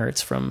 20,000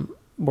 Hertz from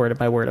word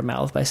of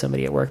mouth by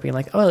somebody at work being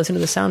like, "Oh, listen to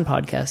the Sound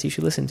podcast. You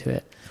should listen to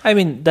it." I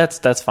mean,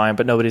 that's fine,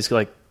 but nobody's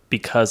like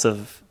because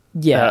of.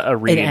 A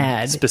read an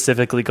ad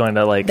specifically going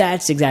to like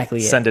that's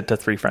exactly send it to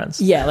 3 friends.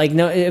 Yeah, like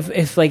no,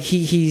 if like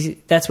he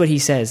that's what he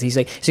says. He's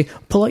like,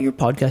 pull out your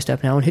podcast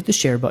app now and hit the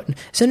share button.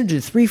 Send it to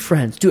 3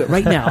 friends. Do it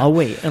right now. I'll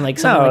wait. And like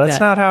something no, like that's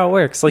that. not how it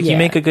works. Like you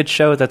make a good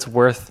show that's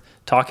worth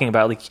talking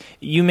about. Like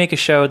you make a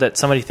show that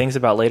somebody thinks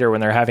about later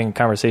when they're having a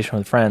conversation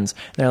with friends.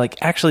 And they're like,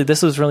 actually,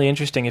 this was really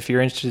interesting. If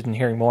you're interested in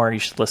hearing more, you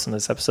should listen to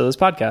this episode of this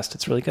podcast.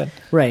 It's really good.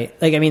 Right.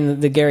 Like I mean,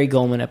 the Gary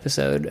Goldman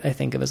episode I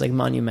think of as like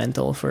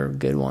monumental for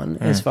Good One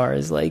as far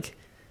as like.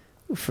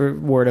 For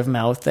word of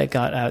mouth that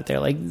got out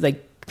there,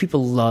 like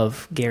people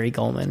love Gary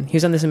Goldman. He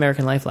was on This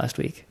American Life last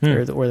week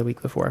or the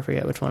week before, I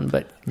forget which one,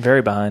 but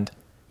very behind.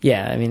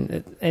 Yeah, I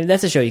mean, and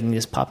that's a show you can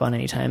just pop on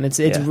anytime.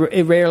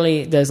 It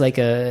rarely does like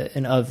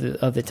an of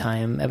the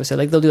time episode.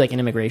 Like they'll do like an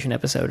immigration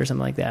episode or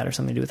something like that, or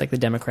something to do with like the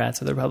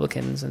Democrats or the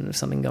Republicans, and there's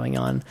something going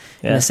on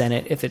in the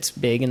Senate. If it's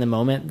big in the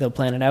moment, they'll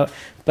plan it out.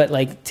 But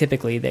like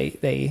typically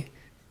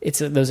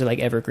those are like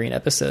evergreen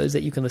episodes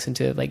that you can listen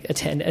to, like a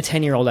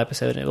 10-year-old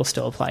episode, and it will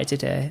still apply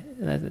today.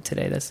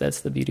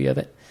 That's the beauty of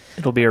it.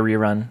 It'll be a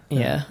rerun.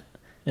 Yeah.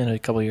 In a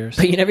couple of years.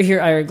 But you never hear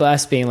Ira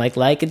Glass being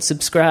like and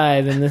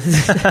subscribe and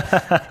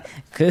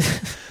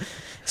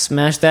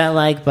smash that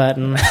like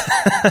button.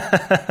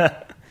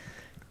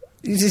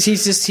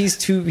 he's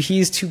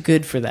too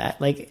good for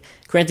that. Like,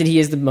 granted, he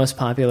is the most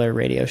popular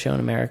radio show in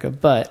America,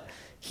 but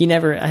he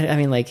never. I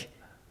mean, like.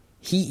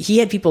 He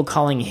had people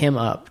calling him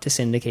up to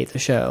syndicate the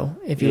show.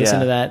 If you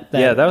listen to that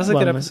that was a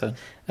good episode.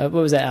 What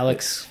was that,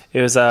 Alex?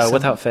 It was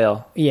Without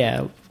Fail.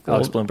 Yeah,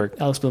 Alex Bloomberg.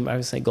 I was going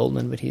to say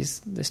Goldman, but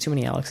there's too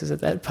many Alexes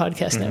at that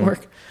podcast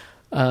network.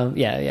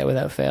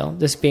 Without fail.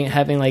 Just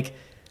having like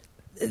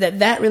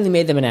that really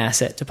made them an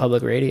asset to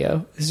public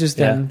radio. It's just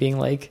them being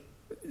like,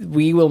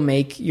 we will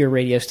make your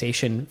radio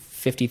station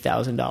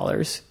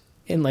 $50,000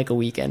 in like a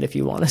weekend if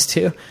you want us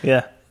to.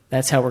 Yeah.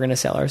 That's how we're going to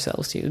sell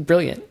ourselves to you.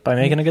 Brilliant. By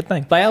making a good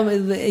thing. By all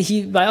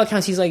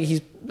accounts, he's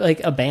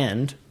like a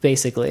band,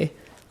 basically.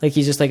 Like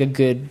he's just like a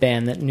good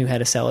band that knew how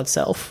to sell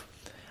itself.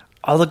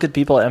 All the good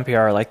people at NPR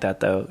are like that,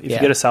 though. If you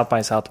go to South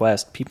by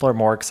Southwest, people are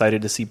more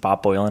excited to see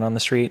Bob Boilen on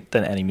the street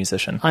than any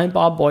musician. I'm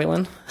Bob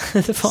Boilen.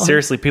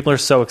 Seriously, people are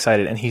so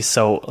excited, and he's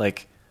so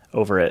like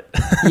over it.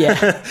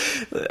 Yeah.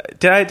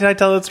 Did I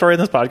tell that story in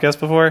this podcast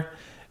before?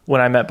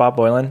 When I met Bob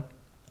Boilen?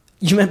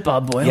 You met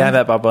Bob Boilen? Yeah, I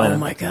met Bob Boilen. Oh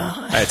my god!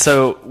 All right,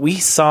 so we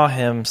saw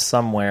him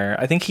somewhere.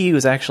 I think he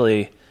was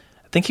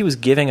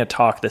giving a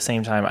talk the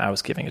same time I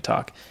was giving a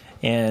talk,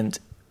 and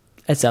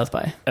at South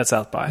by.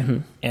 Mm-hmm.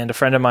 And a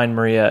friend of mine,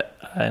 Maria,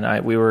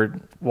 and we were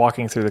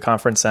walking through the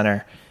conference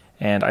center,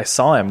 and I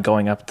saw him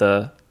going up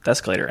the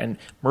escalator. And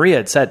Maria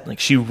had said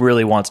like she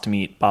really wants to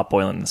meet Bob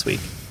Boilen this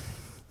week,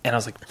 and I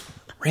was like,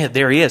 Maria,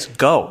 there he is,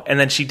 go. And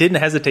then she didn't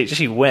hesitate.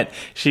 She went.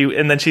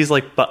 And then she's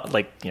like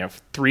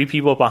 3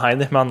 people behind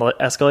him on the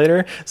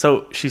escalator.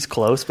 So she's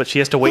close, but she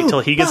has to wait till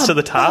he gets to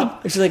the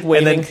top. She's like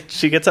waiting. And then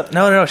she gets up.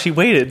 No, she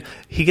waited.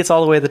 He gets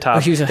all the way to the top. Oh,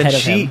 she was ahead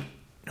of him.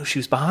 No, she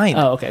was behind.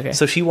 Oh, okay.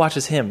 So she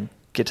watches him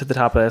get to the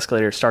top of the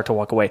escalator, start to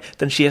walk away.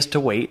 Then she has to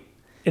wait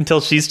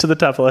until she's to the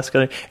top of the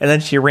escalator. And then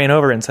she ran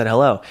over and said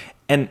hello.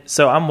 And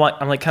so I'm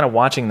like kind of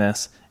watching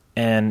this.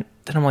 And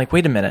then I'm like,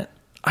 wait a minute.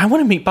 I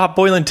want to meet Bob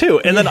Boilen too.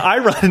 And then I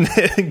run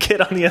and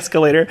get on the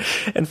escalator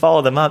and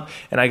follow them up,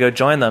 and I go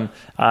join them,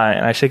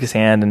 and I shake his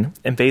hand,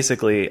 and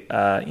basically,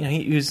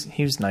 he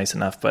was nice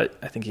enough, but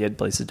I think he had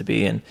places to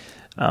be, and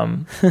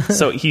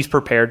so he's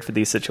prepared for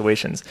these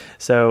situations.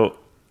 So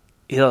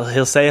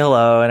he'll say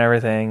hello and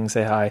everything,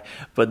 say hi,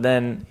 but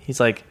then he's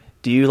like,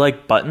 "Do you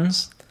like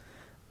buttons?"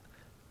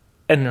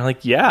 And they're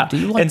like, yeah. Do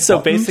you want and so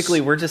buttons?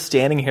 Basically we're just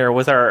standing here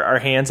with our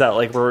hands out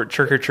like we're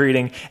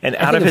trick-or-treating, and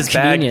out of his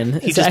bag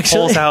he just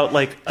pulls out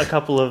like a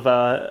couple of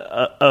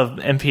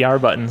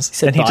NPR buttons. He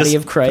said and he Body just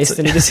of Christ,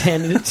 and he just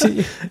handed it to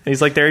you. And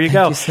he's like, there you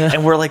go.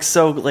 And we're like,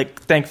 so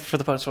like, thankful for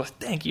the post. We're like,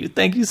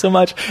 thank you so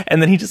much.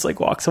 And then he just like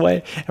walks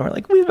away, and we're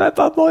like, we met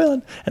Bob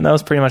Boilen. And that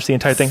was pretty much the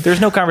entire thing.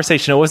 There's no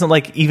conversation. It wasn't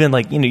like, even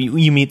like,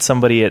 you meet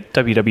somebody at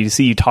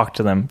WWDC, you talk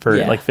to them for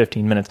like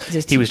 15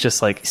 minutes. He was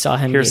just like, saw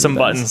him, here's some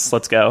buttons,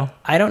 let's go.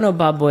 I don't know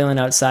Bob Boilen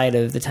outside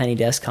of the Tiny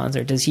Desk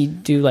concert. Does he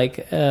do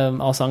like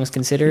All Songs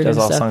Considered? He does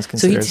and All stuff? Songs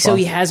Considered. So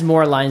he has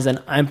more lines than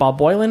I'm Bob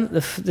Boilen.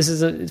 This is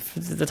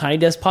the Tiny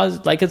Desk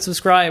pod. Like and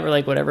subscribe or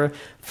like whatever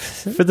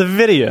for the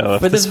video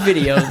of this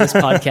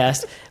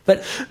podcast.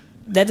 But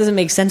that doesn't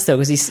make sense though,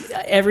 because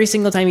every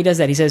single time he does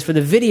that, he says for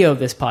the video of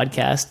this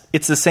podcast.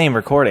 It's the same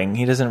recording.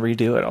 He doesn't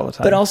redo it all the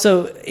time. But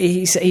also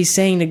he's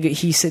saying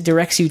he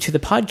directs you to the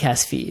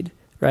podcast feed,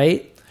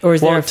 right? Or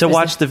is to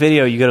watch the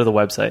video, you go to the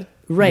website.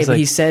 Right, but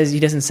he says, he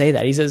doesn't say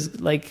that. He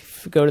says, like,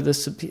 go to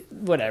the,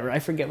 whatever. I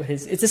forget what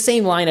it's the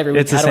same line every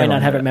week. How do I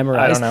not have it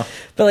memorized? I don't know.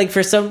 But like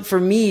for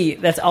me,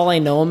 that's all I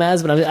know him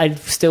as, but I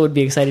still would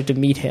be excited to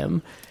meet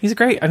him. He's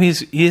great. I mean,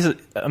 he's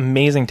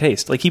amazing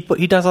taste. Like he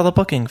does all the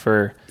booking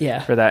for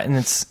that. And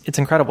it's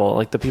incredible.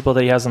 Like the people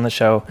that he has on the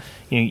show,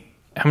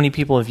 how many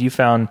people have you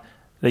found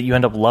that you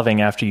end up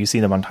loving after you see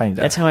them on Tiny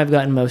Desk? That's how I've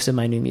gotten most of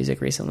my new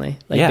music recently.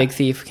 Like Big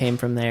Thief came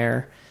from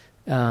there.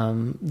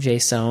 Jay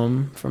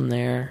Sohm from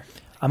there.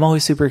 I'm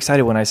always super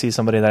excited when I see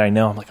somebody that I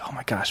know. I'm like, oh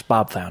my gosh,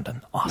 Bob found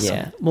him. Awesome.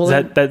 Yeah. Well,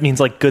 that means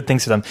like good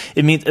things for them.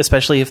 It means,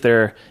 especially if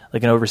they're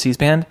like an overseas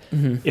band,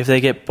 if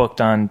they get booked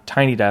on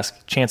Tiny Desk,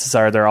 chances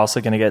are they're also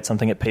going to get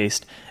something at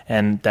Paste.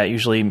 And that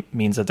usually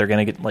means that they're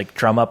going to get like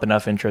drum up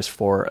enough interest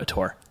for a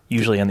tour,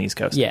 usually on the East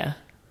Coast. Yeah.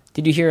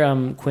 Did you hear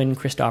Quinn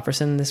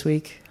Christopherson this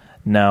week?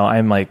 No,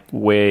 I'm like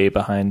way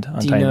behind on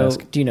Tiny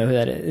Desk. Do you know who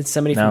that is? It's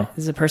somebody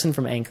it's a person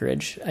from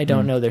Anchorage. I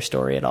don't know their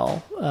story at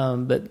all.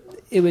 But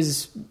it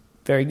was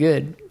very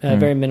good.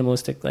 Very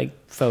minimalistic, like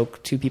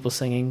folk, two people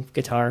singing,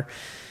 guitar.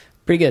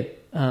 Pretty good.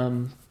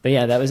 But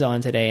yeah, that was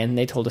on today, and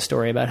they told a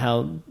story about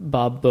how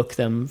Bob booked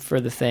them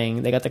for the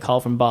thing. They got the call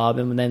from Bob,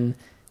 and then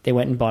they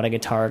went and bought a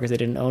guitar because they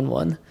didn't own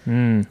one.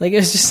 Like, it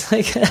was just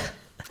like...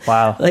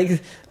 Wow.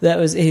 Like, that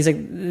was... He's like...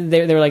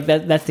 They were like,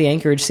 that's the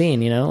Anchorage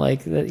scene,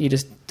 like, you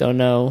just don't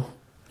know.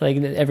 Like,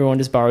 everyone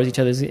just borrows each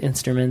other's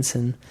instruments,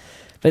 and...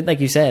 But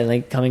like you said,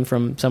 like coming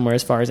from somewhere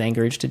as far as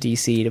Anchorage to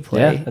DC to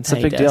play, that's a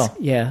big deal.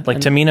 Yeah, like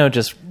Tamino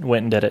just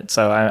went and did it,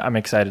 so I'm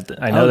excited.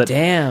 I know that.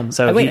 Damn!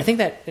 So I think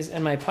that is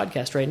in my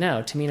podcast right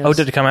now. Tamino. Oh,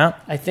 did it come out?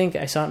 I think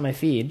I saw it in my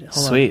feed.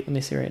 Hold Sweet. on, let me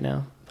see right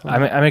now.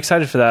 I'm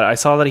excited for that. I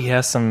saw that he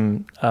has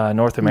some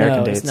North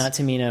American dates. It's not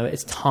Tamino.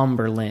 It's Tom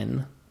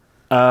Berlin.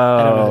 Oh,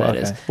 I don't know who that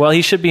is. Well,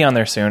 he should be on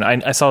there soon.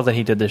 I saw that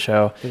he did the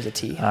show. It was a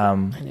T. I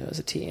knew it was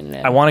a T. In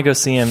I want to go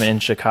see him in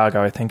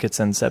Chicago. I think it's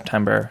in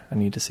September. I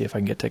need to see if I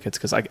can get tickets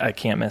because I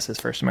can't miss his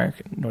first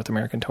North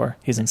American tour.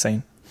 He's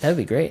insane. That would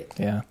be great.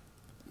 Yeah.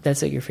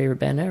 That's like your favorite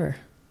band ever.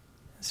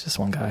 It's just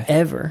one guy.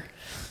 Ever.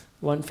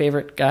 One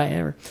favorite guy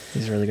ever.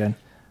 He's really good.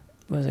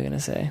 What was I going to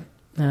say?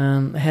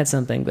 I had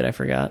something, but I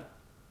forgot.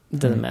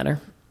 It doesn't matter.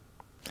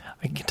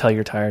 I can tell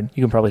you're tired.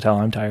 You can probably tell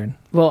I'm tired.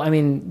 Well, I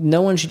mean,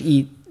 no one should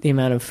eat the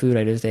amount of food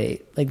I just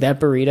ate. Like that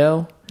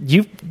burrito.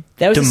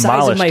 That was the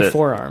size of my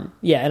forearm.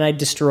 Yeah, and I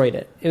destroyed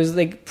it. It was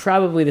like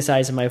probably the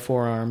size of my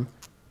forearm.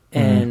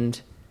 And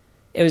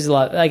it was a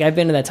lot. Like I've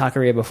been to that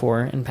taqueria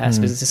before in past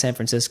visits to San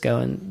Francisco,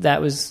 and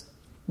that was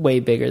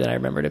way bigger than I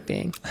remembered it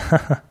being.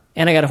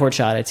 And I got a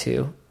horchata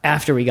too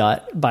after we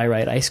got By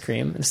Right ice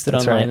cream and stood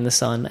online in the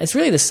sun. It's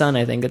really the sun,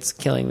 I think, that's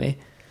killing me.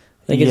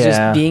 Like it's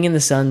just being in the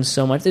sun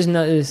so much. There's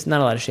not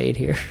a lot of shade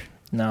here.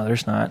 No,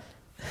 there's not.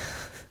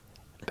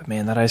 But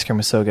man, that ice cream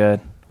was so good.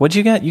 What'd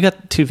you get? You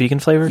got 2 vegan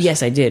flavors?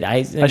 Yes, I did.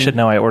 I should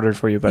know. I ordered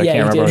for you, but I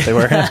can't remember what they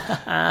were.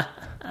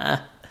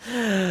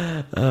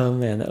 Oh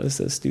man, that was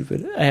so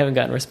stupid. I haven't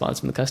gotten a response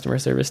from the customer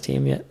service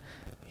team yet.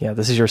 Yeah,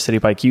 this is your city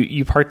bike.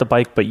 You parked the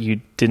bike, but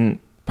you didn't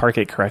park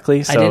it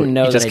correctly, so I didn't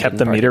know you just kept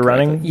the meter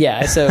running.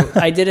 Yeah, so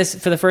I did it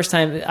for the first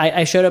time.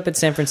 I showed up at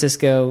San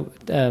Francisco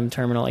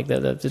terminal, like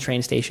the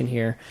train station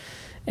here.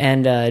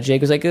 And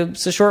Jake was like,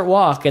 it's a short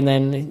walk. And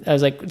then I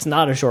was like, it's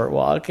not a short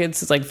walk.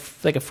 It's like a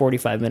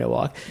 45-minute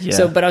walk.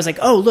 Yeah. But I was like,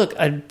 oh, look,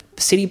 a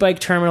city bike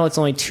terminal. It's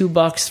only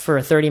 $2 for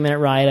a 30-minute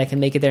ride. I can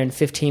make it there in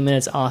 15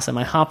 minutes. Awesome.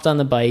 I hopped on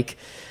the bike.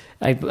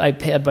 I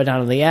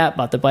downloaded the app,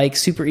 bought the bike.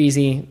 Super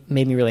easy.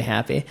 Made me really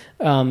happy.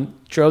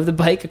 Drove the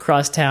bike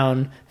across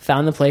town,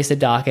 found the place to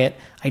dock it.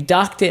 I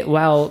docked it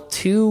while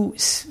two,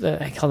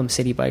 I call them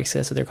city bikes.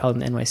 That's what they're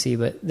called in the NYC,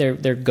 but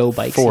they're Go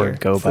bikes here.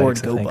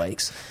 Ford Go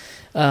bikes.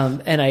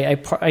 And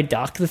I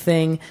docked the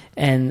thing,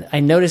 and I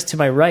noticed to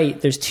my right,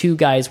 there's 2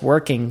 guys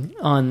working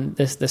on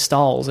the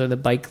stalls or the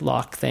bike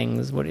lock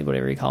things,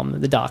 whatever you call them,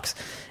 the docks.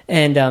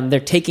 And they're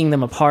taking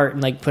them apart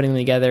and like putting them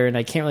together, and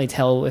I can't really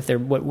tell if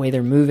what way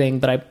they're moving,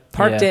 but I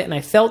parked it and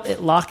I felt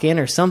it lock in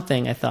or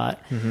something, I thought.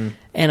 Mm-hmm.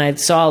 And I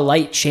saw a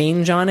light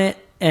change on it,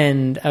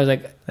 and I was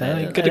like,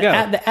 Good to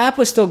go. The app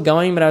was still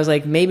going, but I was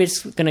like, maybe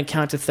it's going to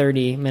count to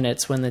 30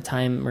 minutes when the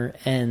timer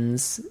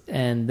ends,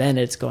 and then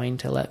it's going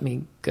to let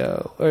me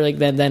go, or like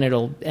then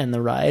it'll end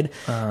the ride.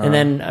 And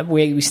then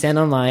we stand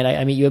online.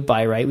 I meet you at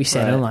Buy-Right. We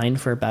stand online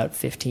for about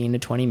 15 to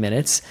 20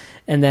 minutes,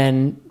 and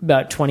then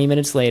about 20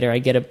 minutes later, I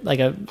get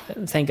a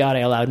thank God I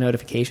allowed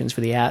notifications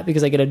for the app,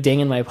 because I get a ding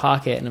in my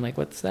pocket, and I'm like,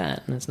 what's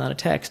that? And it's not a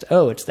text.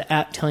 Oh, it's the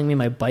app telling me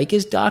my bike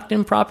is docked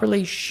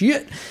improperly.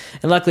 Shit.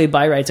 And luckily,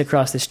 Buy-Right's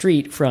across the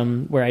street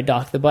from where I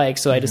docked the bike,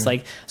 so I just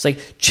was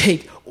like,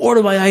 Jake,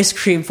 order my ice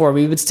cream for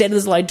me. We've been standing in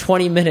this line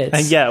 20 minutes.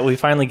 And yeah, we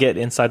finally get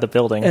inside the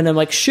building. And I'm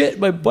like, shit,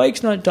 my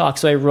bike's not docked.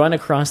 So I run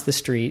across the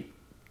street,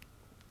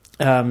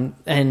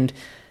 and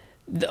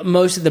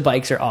most of the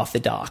bikes are off the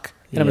dock.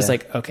 And I was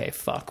like, okay,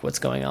 fuck, what's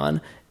going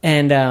on?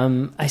 And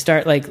I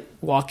start like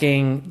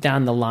walking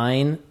down the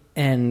line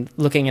and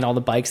looking at all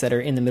the bikes that are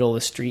in the middle of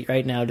the street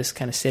right now, just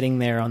kind of sitting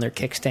there on their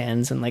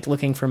kickstands and like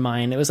looking for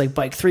mine. It was like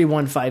bike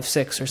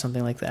 3156 or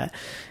something like that.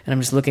 And I'm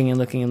just looking and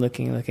looking and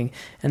looking and looking.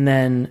 And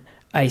then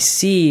I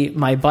see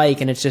my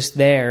bike and it's just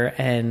there.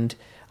 And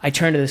I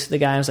turned to the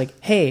guy and I was like,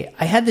 hey,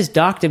 I had this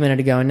docked a minute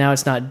ago and now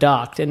it's not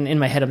docked. And in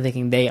my head, I'm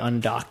thinking they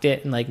undocked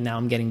it. And like now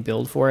I'm getting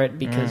billed for it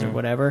because or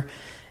whatever.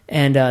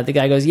 And the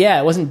guy goes,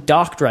 yeah, it wasn't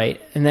docked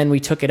right. And then we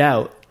took it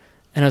out.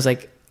 And I was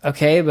like,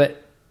 okay,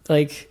 but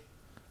like,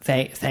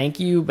 thank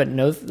you, but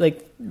no,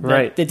 like,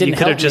 right. It didn't you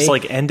could have just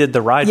like ended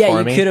the ride for me. Yeah,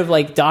 you could have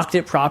like docked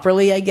it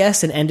properly, I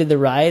guess, and ended the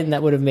ride, and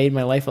that would have made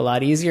my life a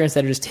lot easier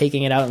instead of just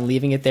taking it out and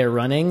leaving it there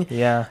running.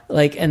 Yeah.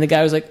 Like, and the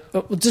guy was like,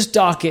 oh, well, just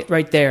dock it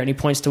right there. And he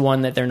points to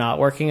one that they're not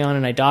working on,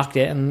 and I docked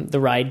it, and the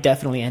ride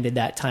definitely ended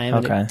that time,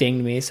 and it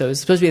dinged me. So it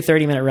was supposed to be a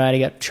 30-minute ride. I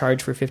got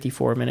charged for a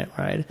 54-minute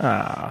ride.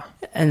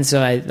 And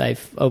so I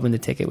opened the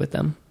ticket with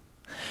them.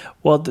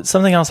 Well,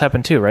 something else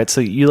happened too, right?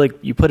 So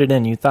you put it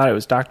in, you thought it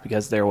was docked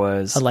because there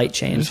was a light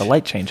change. There's a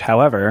light change.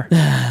 However,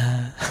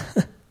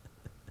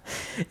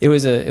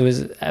 there's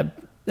a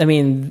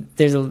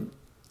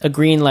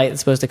green light that's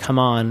supposed to come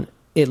on.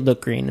 It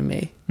looked green to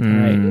me,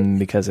 right?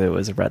 Because it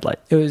was a red light.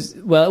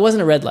 It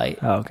wasn't a red light.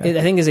 Oh, okay.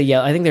 I think there's a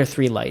yellow. I think there are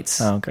 3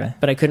 lights. Oh, okay.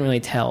 But I couldn't really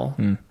tell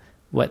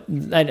what.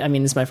 I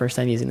mean, this is my first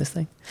time using this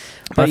thing.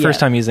 My first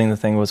time using the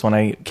thing was when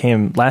I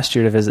came last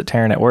year to visit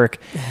Taryn at work,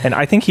 and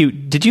I think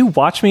did you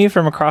watch me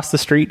from across the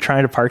street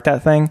trying to park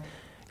that thing?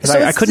 Because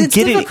I couldn't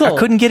get it. I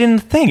couldn't get in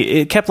the thing.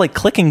 It kept like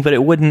clicking, but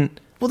it wouldn't.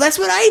 Well, that's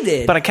what I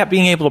did. But I kept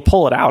being able to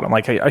pull it out. I'm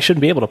like, I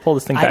shouldn't be able to pull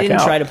this thing back out. I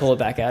didn't try to pull it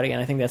back out again.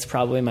 I think that's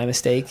probably my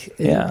mistake.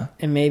 Yeah.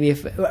 And maybe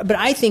but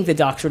I think the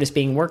docks were just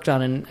being worked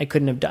on, and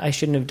I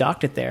shouldn't have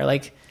docked it there.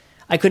 Like,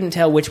 I couldn't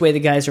tell which way the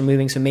guys were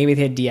moving, so maybe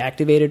they had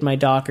deactivated my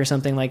dock or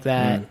something like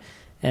that.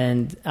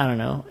 And I don't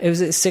know. It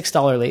was a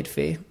 $6 late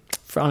fee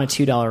on a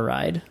 $2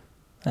 ride.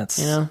 That's,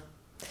 what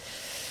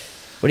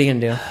are you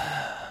gonna do?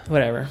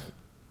 Whatever.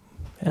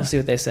 Yeah. We'll see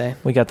what they say.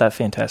 We got that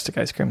fantastic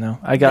ice cream though.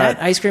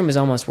 That ice cream is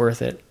almost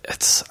worth it.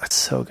 It's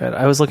so good.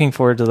 I was looking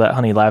forward to that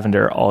honey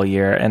lavender all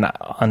year, and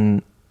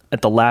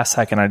at the last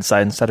second, I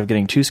decided instead of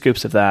getting 2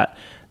 scoops of that,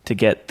 to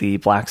get the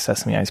black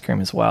sesame ice cream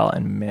as well.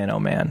 And man,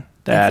 oh man,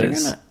 that is.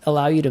 If they're gonna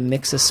allow you to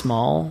mix a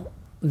small,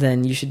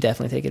 then you should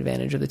definitely take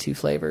advantage of the 2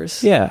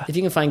 flavors. Yeah. If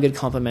you can find good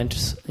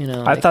complements,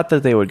 I thought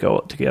that they would go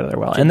together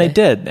well. And they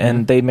did.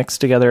 And they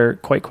mixed together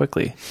quite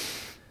quickly.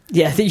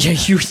 Yeah,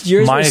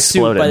 yours was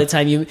soup by the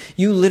time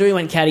you literally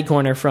went catty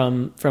corner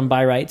from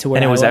Buy-Right to where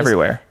and it was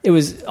everywhere. It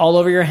was all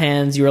over your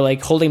hands. You were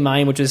like holding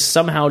mine, which was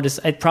somehow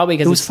just probably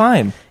because it was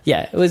fine.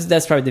 Yeah, it was.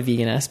 That's probably the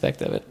vegan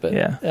aspect of it. But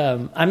yeah,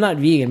 I'm not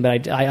vegan,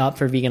 but I opt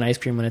for vegan ice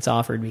cream when it's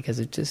offered because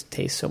it just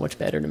tastes so much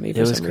better to me.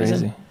 For some reason. It was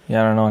crazy.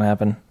 Yeah, I don't know what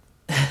happened.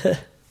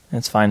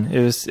 It's fine.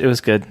 It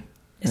was good.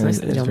 It's nice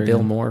that they don't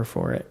bill more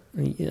for it.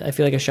 I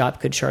feel like a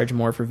shop could charge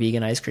more for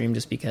vegan ice cream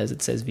just because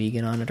it says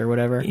vegan on it or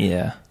whatever.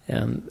 Yeah.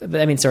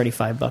 But I mean, it's already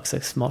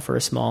 $5 for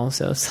a small,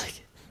 so it's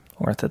like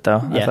worth it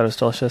though. Yeah. I thought it was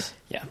delicious.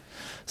 Yeah.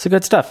 So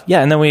good stuff.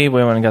 Yeah, and then we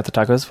went and got the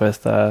tacos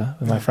with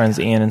my friends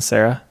Ian and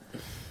Sarah.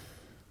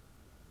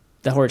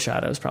 The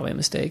horchata was probably a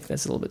mistake.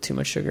 That's a little bit too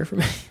much sugar for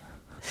me.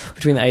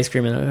 Between the ice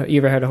cream and you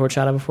ever had a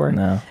horchata before?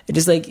 No. It's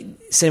just like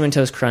Cinnamon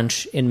Toast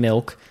Crunch in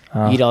milk.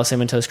 You eat all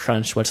Cinnamon Toast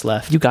Crunch. What's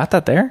left? You got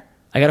that there?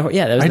 I got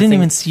that was I didn't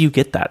even see you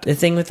get that. The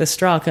thing with the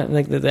straw,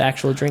 like the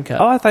actual drink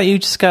cup. Oh, I thought you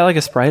just got like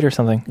a Sprite or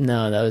something.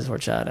 No, that was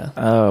horchata.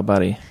 Oh,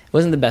 buddy. It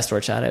wasn't the best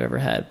horchata I've ever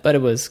had, but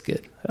it was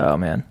good. Oh,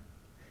 man.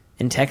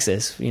 In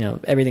Texas,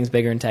 everything's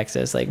bigger in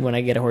Texas. Like when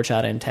I get a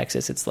horchata in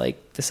Texas, it's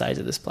like the size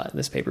of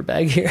this paper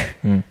bag here.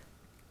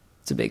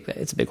 It's a big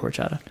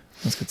horchata.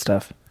 That's good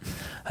stuff.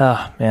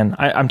 Oh, man.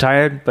 I'm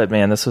tired, but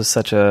man, this was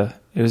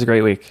it was a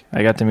great week.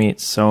 I got to meet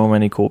so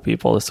many cool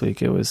people this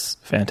week. It was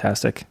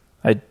fantastic.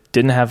 I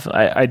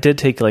did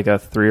take like a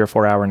 3 or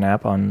 4 hour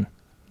nap on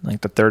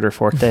like the 3rd or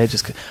 4th day.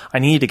 Just I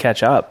needed to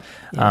catch up.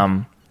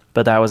 Yeah.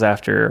 But that was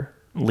after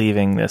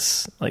leaving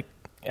this like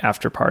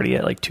after party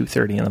at like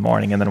 2:30 in the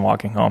morning and then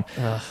walking home.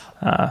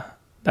 That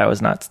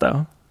was nuts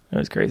though. It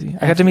was crazy.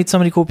 I got to meet so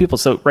many cool people.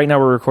 So right now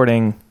we're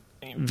recording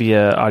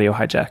via Audio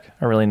Hijack,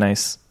 a really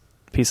nice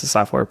piece of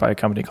software by a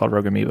company called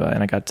Rogue Amoeba,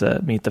 and I got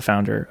to meet the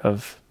founder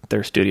of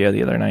their studio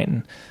the other night,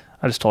 and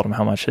I just told him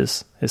how much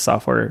his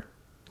software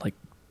like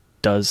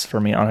does for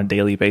me on a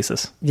daily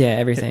basis. Yeah,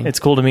 everything. It's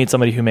cool to meet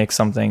somebody who makes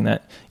something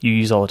that you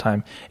use all the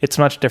time. It's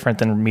much different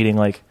than meeting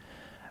like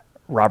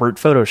Robert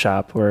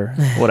Photoshop or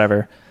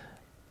whatever.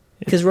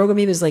 Because Rogue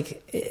Amoeba is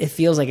like, it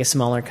feels like a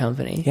smaller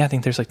company. Yeah, I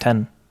think there's like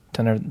 10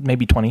 or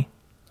maybe 20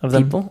 of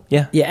them. People?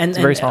 Yeah. Yeah, and, it's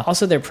very small.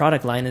 Also their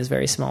product line is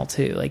very small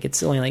too. Like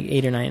it's only like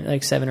 8 or 9,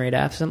 like 7 or 8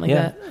 apps, something like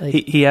that. Like,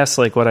 he asked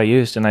like what I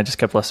used, and I just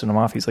kept listing them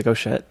off. He's like, oh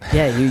shit.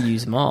 Yeah, you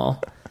use them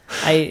all.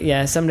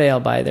 Someday I'll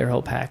buy their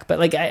whole pack. But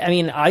like, I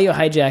mean, Audio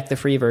Hijack, the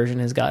free version,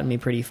 has gotten me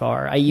pretty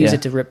far. I use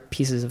it to rip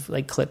pieces of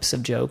like clips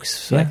of jokes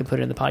so I could put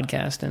it in the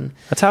podcast. And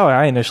that's how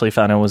I initially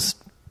found it, was,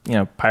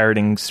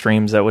 pirating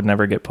streams that would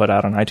never get put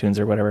out on iTunes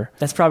or whatever.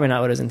 That's probably not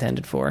what it was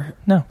intended for.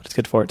 No, but it's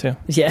good for it too.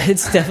 Yeah,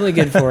 it's definitely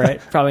good for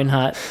it. Probably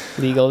not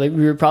legal. We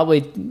were probably,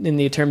 in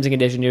the terms and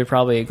conditions, you were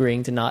probably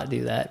agreeing to not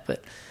do that,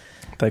 but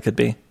that could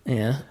be.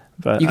 Yeah.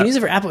 But you can use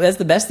it for Apple. That's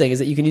the best thing, is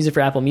that you can use it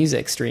for Apple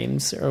Music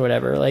streams or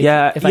whatever. Like,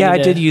 I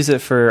did use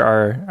it for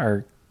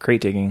our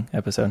crate digging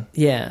episode.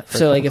 Yeah.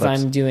 So like if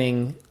I'm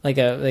doing like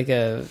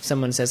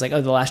someone says like,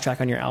 oh, the last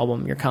track on your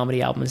album, your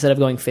comedy album, instead of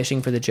going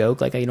fishing for the joke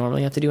like I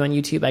normally have to do on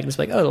YouTube, I can just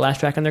be like, oh, the last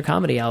track on their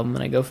comedy album,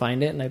 and I go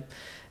find it and I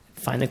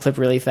find the clip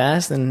really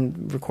fast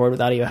and record with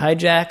Audio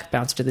Hijack,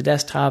 bounce it to the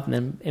desktop, and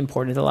then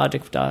import it to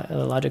Logic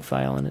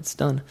file, and it's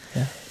done.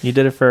 Yeah. You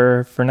did it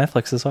for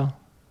Netflix as well.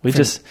 We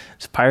just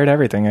pirate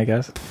everything, I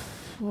guess.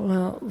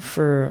 Well,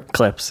 for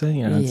clips,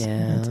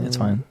 it's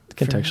fine.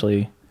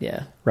 Contextually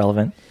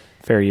relevant,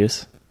 fair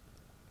use.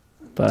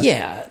 But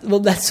yeah, well,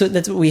 that's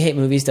what We Hate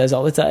Movies does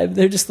all the time.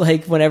 They're just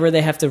like, whenever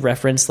they have to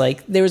reference,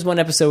 like there was one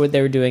episode where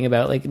they were doing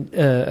about like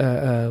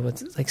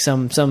what's like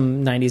some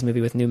 90s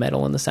movie with nu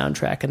metal in the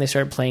soundtrack, and they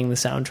started playing the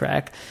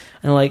soundtrack,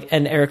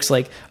 and Eric's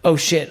like, oh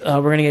shit,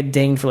 we're gonna get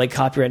dinged for like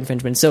copyright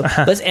infringement. So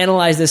let's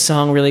analyze this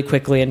song really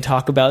quickly and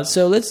talk about.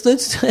 So let's.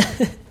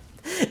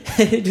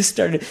 It just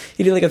started.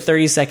 He did like a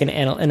 30-second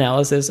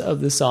analysis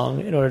of the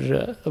song in order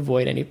to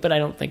avoid any. But I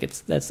don't think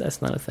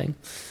that's not a thing.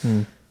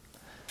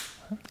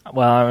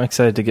 Well, I'm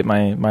excited to get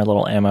my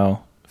little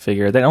ammo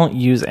figure. They don't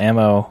use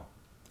ammo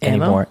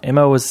anymore.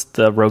 Ammo was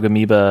the Rogue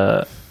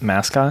Amoeba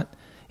mascot.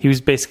 He was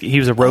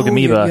a Rogue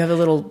Amoeba. You have a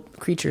little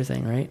creature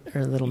thing, right?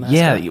 Or a little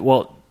mascot. Yeah.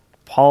 Well,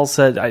 Paul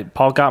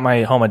got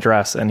my home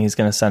address, and he's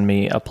going to send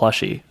me a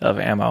plushie of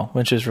ammo,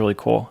 which is really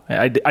cool.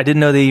 I didn't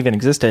know they even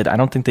existed. I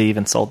don't think they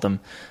even sold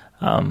them.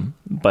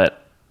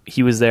 But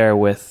he was there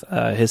with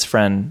his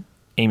friend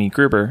Amy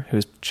Gruber,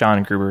 who's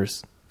John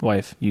Gruber's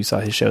wife. You saw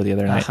his show the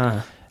other night.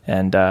 Uh-huh.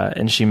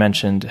 And she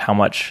mentioned how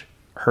much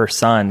her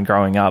son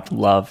growing up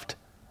loved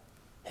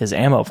his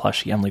ammo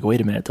plushie. I'm like,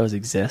 wait a minute, those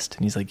exist?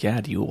 And he's like,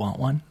 yeah, do you want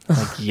one? I'm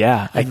like,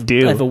 yeah, I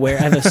do. I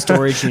have a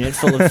storage unit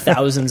full of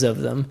thousands of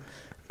them,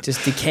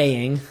 just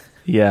decaying.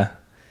 Yeah.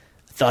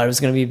 I thought it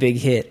was going to be a big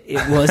hit.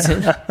 It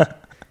wasn't.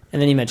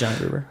 And then you met John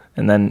Gruber.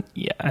 And then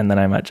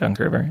I met John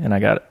Gruber, and I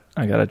got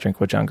a drink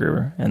with John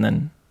Gruber, and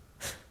then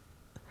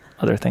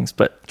other things.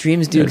 But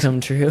dreams do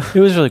come true. It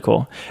was really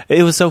cool.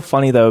 It was so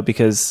funny though,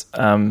 because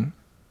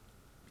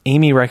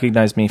Amy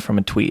recognized me from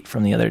a tweet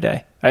from the other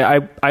day.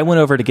 I went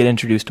over to get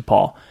introduced to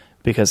Paul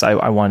because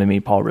I wanted to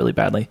meet Paul really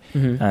badly.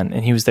 Mm-hmm.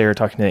 And he was there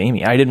talking to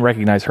Amy. I didn't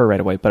recognize her right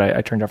away, but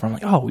I turned over and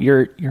I'm like, oh,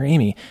 you're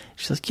Amy.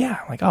 She's like, yeah.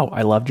 I'm like, oh,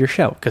 I loved your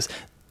show. Because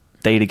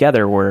they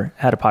together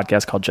had a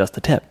podcast called Just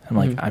the Tip. I'm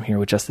like, I'm here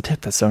with Just the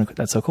Tip. That's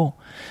so cool.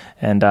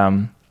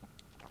 And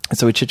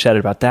so we chit-chatted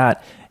about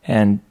that.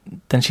 And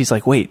then she's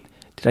like, wait,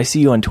 did I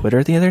see you on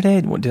Twitter the other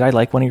day? Did I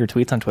like one of your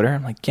tweets on Twitter?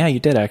 I'm like, yeah, you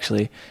did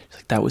actually. She's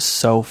like, that was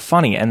so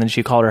funny. And then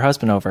she called her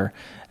husband over,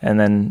 and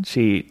then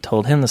she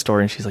told him the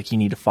story, and she's like, you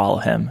need to follow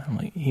him.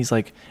 He's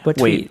like,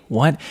 wait,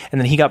 what?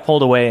 And then he got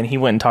pulled away, and he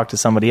went and talked to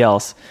somebody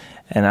else,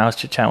 and I was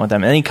chatting with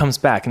them. And then he comes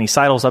back, and he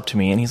sidles up to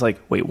me, and he's like,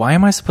 wait, why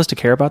am I supposed to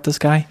care about this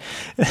guy?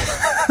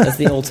 That's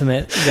the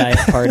ultimate guy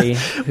at party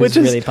who's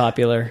really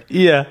popular.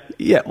 Yeah.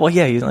 Well,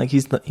 yeah,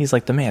 he's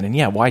like the man, and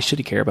yeah, why should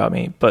he care about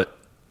me? But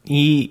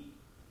he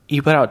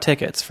put out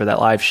tickets for that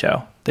live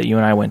show that you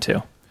and I went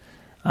to.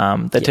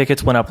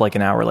 Tickets went up like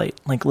an hour late.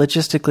 Like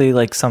logistically,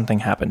 like something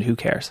happened. Who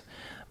cares?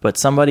 But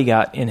somebody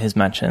got in his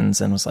mentions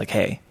and was like,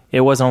 hey,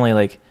 it wasn't only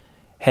like,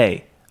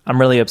 hey, I'm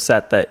really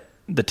upset that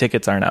the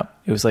tickets aren't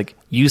up. It was like,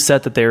 you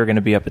said that they were going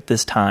to be up at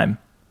this time,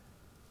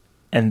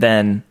 and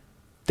then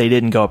they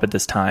didn't go up at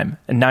this time.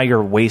 And now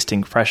you're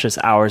wasting precious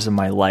hours of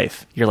my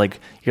life. You're like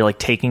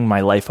taking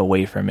my life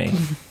away from me.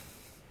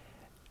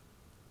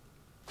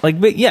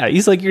 But yeah,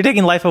 he's like, you're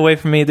taking life away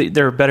from me.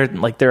 There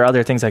are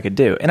other things I could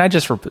do. And I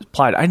just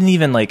replied. I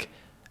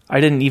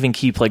didn't even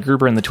keep like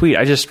Gruber in the tweet.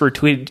 I just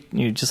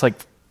retweeted, just like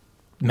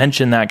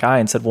mentioned that guy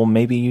and said, well,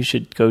 maybe you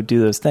should go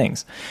do those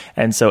things.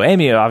 And so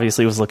Amy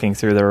obviously was looking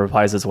through the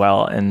replies as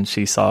well, and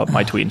she saw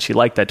my tweet and she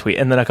liked that tweet.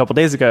 And then a couple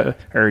days ago,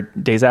 or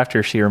days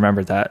after, she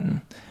remembered that,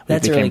 and we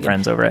became really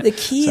friends over it. The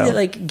key to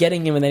like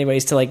getting in with anybody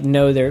is to like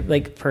know their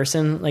like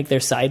person, like their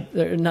side,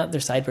 not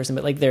their side person,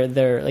 but like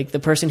their like the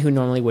person who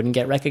normally wouldn't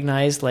get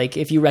recognized. Like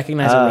if you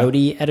recognize a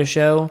roadie at a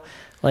show,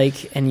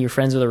 like, and you're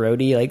friends with a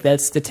roadie, like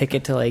that's the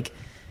ticket to like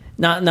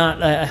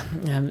Not. I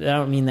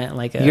don't mean that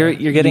like you're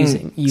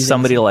getting using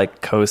somebody to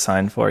like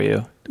co-sign for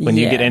you when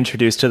you get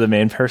introduced to the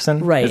main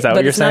person, right? Is that but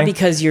what you're it's saying? not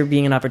because you're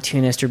being an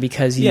opportunist or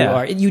because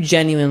you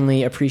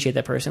genuinely appreciate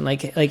that person.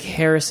 Like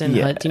Harrison.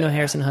 Yeah. Do you know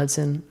Harrison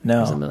Hudson?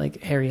 No. Or something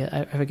like Harry.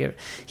 I forget.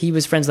 He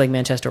was friends with, like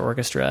Manchester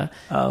Orchestra,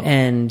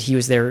 and he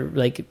was their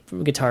like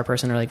guitar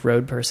person or like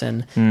road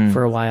person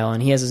for a while,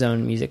 and he has his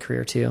own music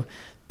career too.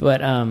 But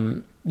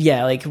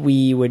like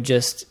we would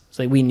just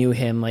like we knew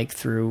him like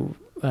through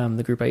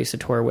the group I used to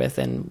tour with,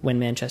 and when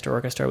Manchester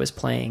Orchestra was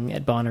playing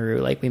at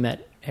Bonnaroo, like we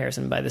met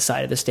Harrison by the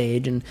side of the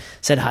stage and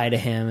said hi to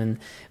him, and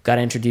got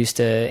introduced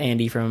to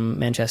Andy from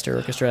Manchester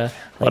Orchestra.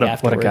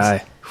 Like, what a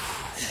guy!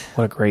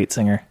 What a great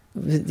singer!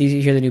 Did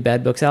you hear the new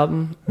Bad Books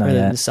album? Not or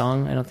yet. the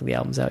song? I don't think the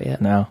album's out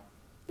yet. No.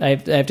 I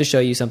have to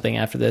show you something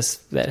after this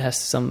that has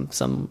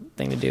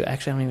something to do.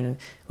 Actually, I don't even know.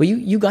 Well,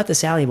 you got the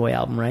Sally Boy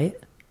album, right?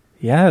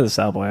 Yeah, the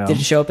Sally album.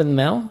 Did it show up in the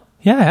mail?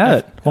 Yeah, I had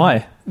it.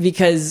 Why?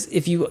 Because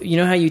if you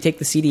know how you take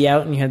the CD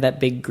out and you have that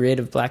big grid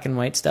of black and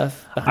white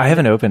stuff? I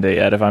haven't opened it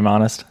yet, if I'm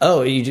honest.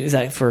 Oh, is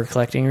that for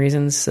collecting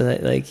reasons? So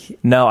that like...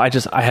 No, I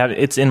have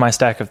it's in my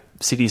stack of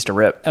CDs to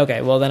rip.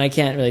 Okay, well then I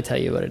can't really tell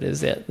you what it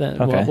is yet. Then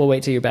okay. we'll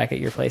wait till you're back at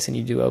your place and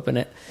you do open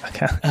it.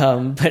 Okay.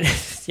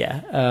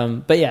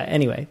 But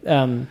anyway,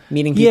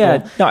 meeting people.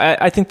 Yeah, no,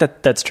 I think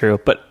that's true,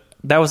 but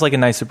that was like a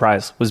nice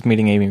surprise, was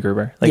meeting Amy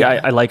Gruber. Like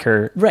I like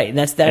her. Right.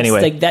 That's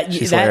anyway, like that.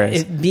 She's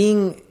that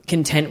being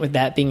content with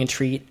that being a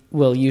treat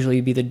will usually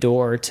be the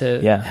door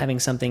to having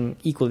something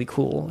equally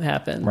cool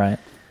happen. Right.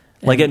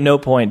 Like at no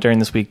point during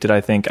this week did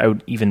I think I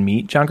would even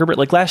meet John Gruber.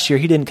 Like last year,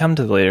 he didn't come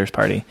to the Laters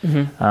party.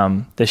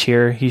 Mm-hmm. This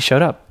year he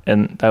showed up,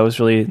 and that was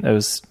really, it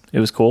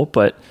was cool.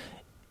 But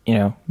you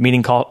know,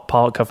 meeting Paul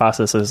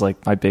Kafasis was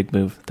like my big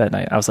move that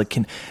night. I was like,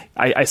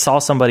 I saw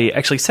somebody,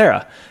 actually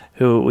Sarah,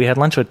 who we had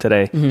lunch with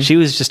today. Mm-hmm. She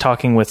was just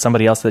talking with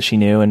somebody else that she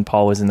knew, and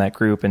Paul was in that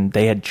group, and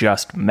they had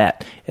just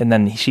met. And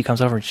then she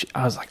comes over, and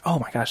I was like, oh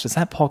my gosh, is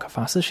that Paul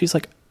Kafasis? She's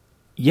like,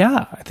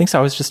 yeah, I think so.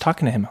 I was just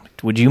talking to him. I'm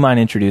like, would you mind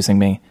introducing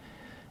me?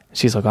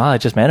 She's like, oh, I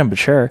just met him, but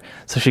sure.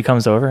 So she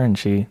comes over and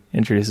she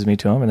introduces me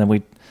to him, and then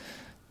we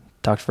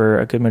talked for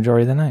a good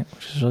majority of the night,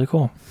 which is really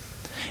cool.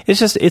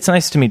 It's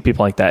nice to meet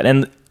people like that.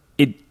 And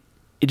it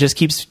just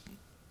keeps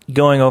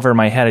going over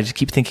my head. I just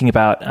keep thinking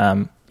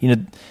about,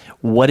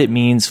 what it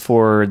means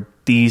for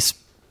these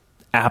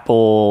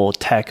Apple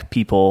tech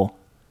people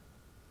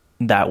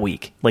that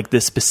week, like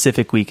this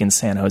specific week in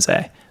San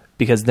Jose,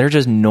 because they're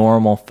just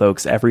normal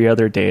folks every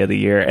other day of the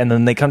year. And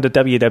then they come to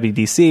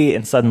WWDC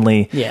and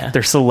suddenly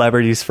they're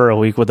celebrities for a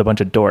week with a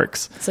bunch of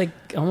dorks. It's like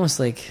almost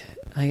like,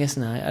 I guess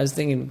not. I was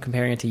thinking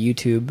comparing it to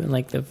YouTube and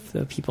like the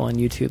people on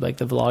YouTube, like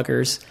the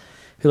vloggers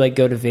who like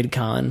go to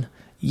VidCon.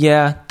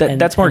 Yeah,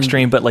 that's more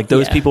extreme, but like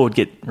those people would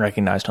get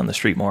recognized on the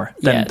street more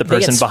than the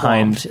person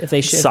behind if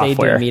they software. If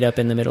they do a meetup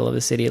in the middle of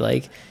the city,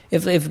 like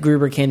if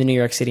Gruber came to New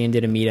York City and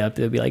did a meetup,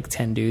 it would be like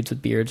 10 dudes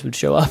with beards would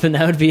show up, and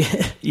that would be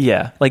it.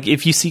 Yeah, like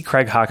if you see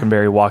Craig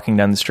Hockenberry walking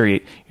down the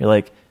street, you're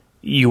like,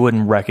 you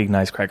wouldn't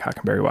recognize Craig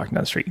Hockenberry walking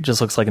down the street. He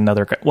just looks like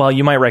another. Well,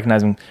 you might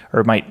recognize him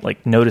or might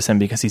like notice him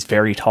because he's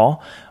very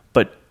tall,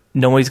 but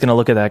nobody's going to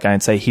look at that guy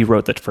and say he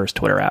wrote the first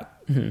Twitter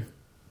app. Mm-hmm.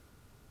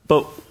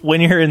 But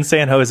when you're in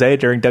San Jose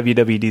during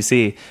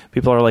WWDC,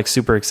 people are like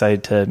super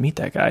excited to meet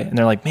that guy. And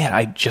they're like, man,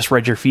 I just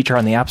read your feature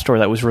on the App Store.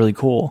 That was really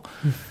cool.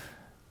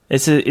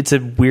 It's a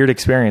weird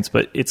experience,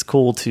 but it's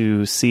cool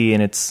to see.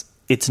 And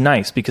it's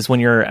nice because when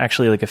you're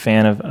actually like a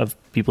fan of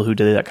people who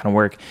do that kind of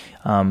work,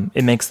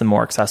 it makes them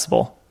more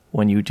accessible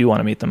when you do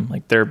want to meet them.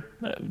 Like they're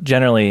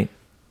generally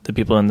the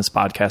people in this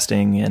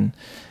podcasting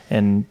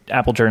and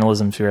Apple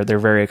journalism sphere, they're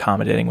very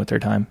accommodating with their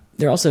time.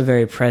 They're also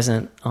very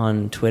present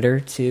on Twitter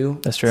too.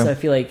 That's true. So I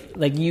feel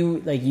like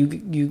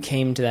you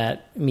came to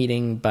that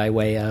meeting by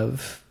way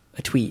of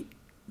a tweet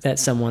that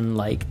someone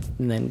liked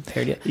and then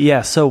paired you.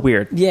 Yeah, so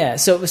weird. Yeah,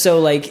 so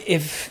like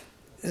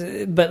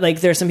but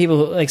like there are some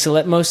people who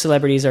like most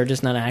celebrities are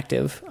just not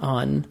active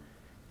on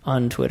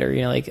Twitter,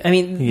 you know, like, I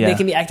mean, they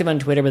can be active on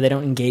Twitter, but they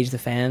don't engage the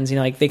fans, you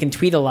know, like they can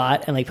tweet a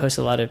lot and like post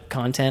a lot of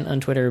content on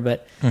Twitter,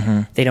 but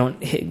they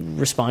don't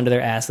respond to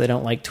their ass. They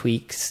don't like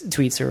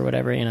tweets or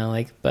whatever, you know,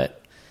 like, but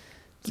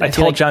I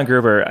told John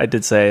Gruber, I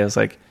did say, I was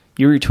like,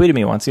 you retweeted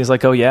me once. He was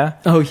like, oh yeah.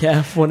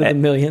 One of the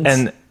millions.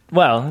 And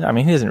well, I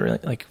mean, he doesn't really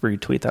like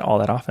retweet that all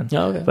that often.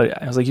 Oh, okay.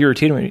 But I was like, you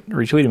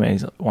retweeted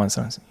me once.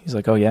 He's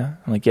like, oh yeah.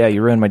 I'm like, yeah,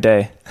 you ruined my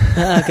day.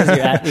 Cause you're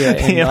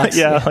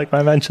at like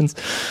my mentions.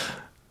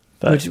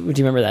 But, would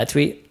you remember that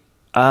tweet?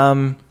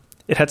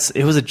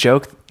 It was a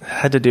joke.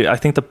 Had to do. I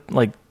think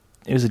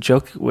it was a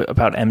joke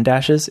about M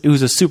dashes. It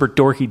was a super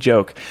dorky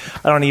joke.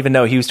 I don't even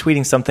know. He was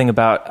tweeting something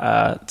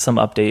about some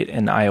update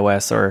in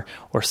iOS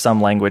or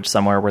some language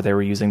somewhere where they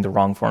were using the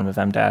wrong form of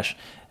M dash,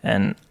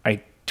 and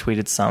I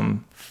tweeted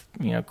some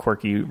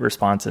quirky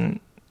response, and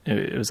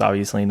it was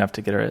obviously enough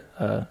to get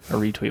a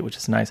retweet, which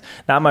is nice.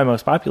 Not my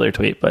most popular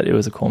tweet, but it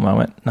was a cool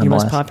moment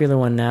nonetheless. Your most popular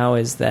one now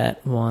is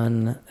that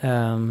one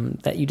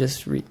that you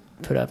just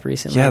put up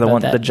recently. Yeah,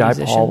 the Jai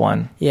Paul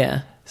one.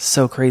 Yeah.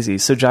 So crazy.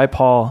 So Jai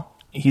Paul,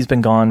 he's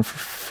been gone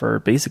for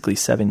basically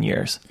 7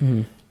 years.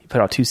 Mm-hmm.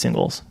 put out 2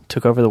 singles,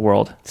 took over the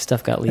world,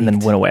 Stuff got leaked. and then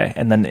went away.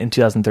 And then in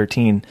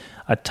 2013,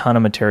 a ton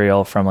of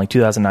material from like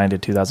 2009 to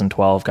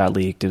 2012 got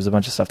leaked. It was a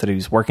bunch of stuff that he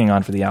was working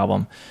on for the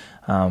album.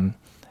 And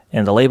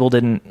the label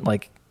didn't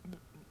like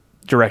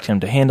direct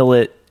him to handle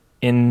it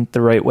in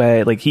the right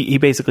way. Like he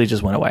basically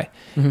just went away.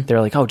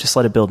 They're like, oh, just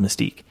let it build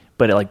mystique.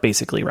 But it like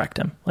basically wrecked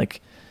him.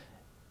 Like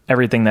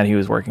everything that he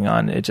was working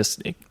on,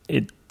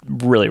 it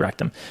really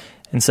wrecked him.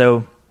 And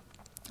so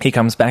he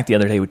comes back the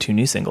other day with 2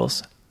 new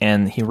singles,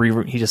 and he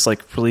just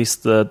like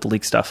released the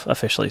leaked stuff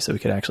officially so we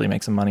could actually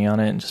make some money on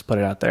it and just put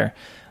it out there.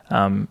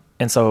 And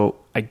so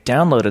I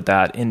downloaded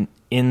that.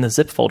 In the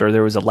zip folder,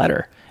 there was a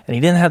letter, and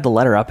he didn't have the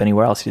letter up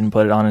anywhere else. He didn't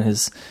put it on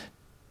his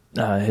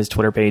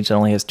Twitter page that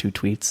only has 2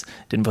 tweets.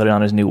 Didn't put it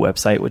on his new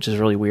website, which is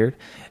really weird.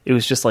 It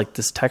was just like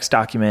this text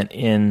document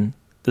in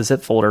the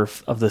zip folder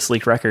of this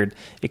leaked record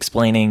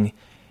explaining,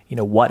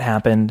 what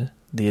happened,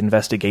 the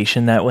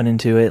investigation that went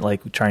into it,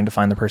 like trying to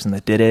find the person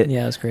that did it.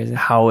 Yeah, it was crazy.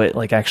 How it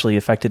like actually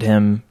affected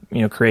him,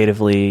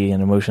 creatively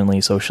and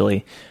emotionally,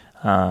 socially.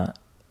 I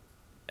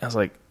was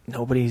like,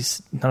 none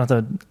of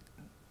the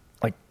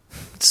like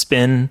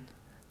Spin,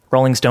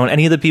 Rolling Stone,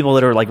 any of the people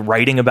that are like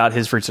writing about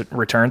his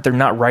return, they're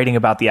not writing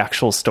about the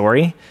actual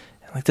story.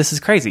 Like, this is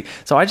crazy.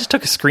 So I just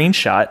took a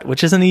screenshot,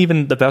 which isn't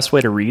even the best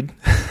way to read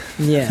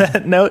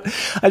that note.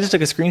 I just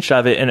took a screenshot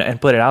of it and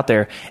put it out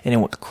there, and it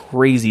went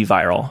crazy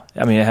viral.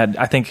 I mean,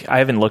 I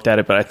haven't looked at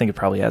it, but I think it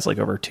probably has like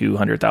over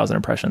 200,000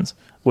 impressions,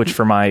 which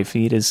for my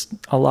feed is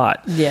a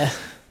lot. Yeah.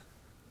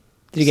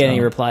 Did you get any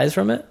replies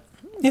from it?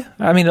 Yeah.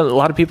 I mean, a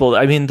lot of people,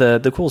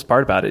 the coolest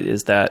part about it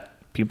is that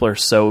people are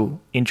so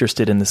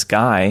interested in this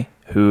guy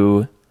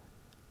who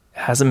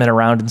hasn't been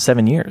around in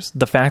 7 years.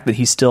 The fact that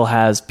he still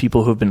has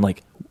people who've been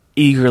like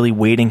eagerly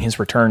waiting his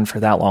return for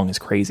that long is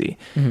crazy.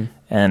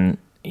 And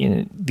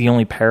the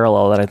only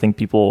parallel that I think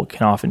people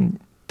can often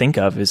think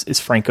of is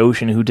Frank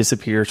Ocean, who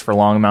disappears for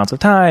long amounts of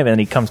time, and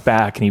he comes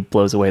back and he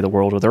blows away the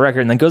world with a record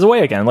and then goes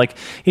away again. Like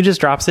he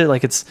just drops it.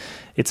 Like it's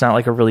not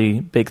like a really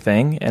big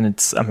thing, and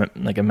it's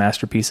like a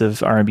masterpiece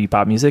of R&B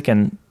pop music,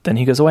 and then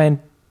he goes away and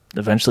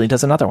eventually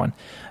does another one.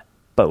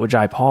 But with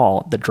Jai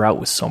Paul, the drought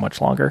was so much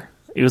longer.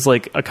 It was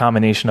like a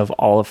combination of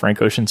all of Frank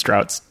Ocean's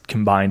droughts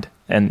combined.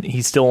 And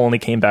he still only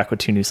came back with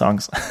 2 new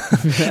songs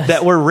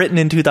that were written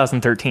in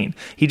 2013.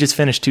 He just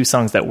finished 2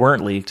 songs that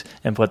weren't leaked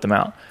and put them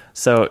out.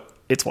 So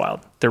it's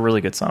wild. They're really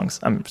good songs.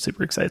 I'm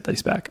super excited that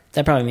he's back.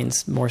 That probably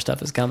means more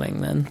stuff is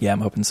coming then. Yeah, I'm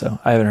hoping so.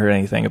 I haven't heard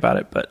anything about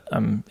it, but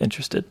I'm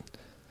interested.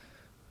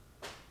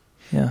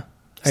 Yeah.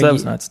 So that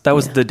was nuts. That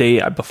was the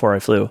day before I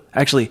flew.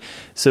 Actually,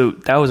 so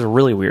that was a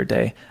really weird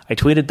day. I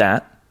tweeted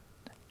that,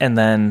 and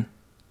then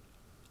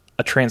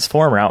a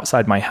transformer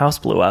outside my house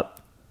blew up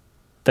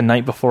the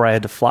night before I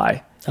had to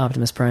fly.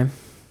 Optimus Prime.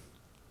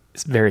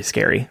 It's very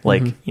scary.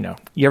 Like,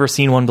 you ever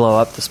seen one blow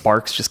up, the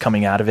sparks just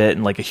coming out of it,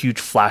 and like a huge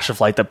flash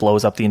of light that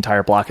blows up the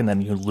entire block, and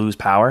then you lose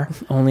power?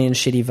 Only in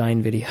shitty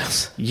Vine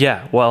videos.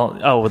 Yeah.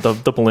 Well, with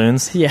the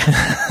balloons. Yeah.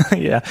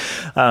 Yeah.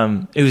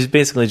 It was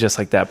basically just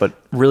like that, but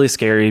really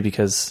scary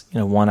because,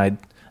 one, I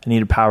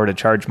needed power to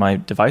charge my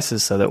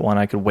devices so that, one,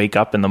 I could wake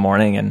up in the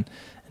morning and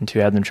 2,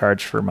 have them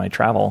charged for my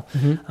travel.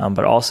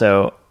 But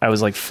also I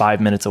was like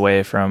 5 minutes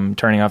away from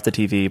turning off the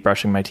TV,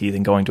 brushing my teeth,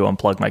 and going to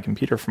unplug my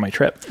computer for my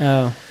trip.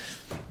 Oh.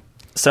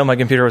 So my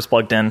computer was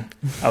plugged in.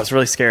 I was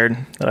really scared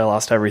that I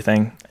lost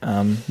everything.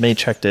 May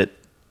checked it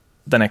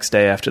the next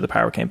day after the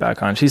power came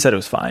back on. She said it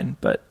was fine,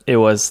 but it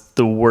was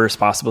the worst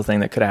possible thing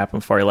that could happen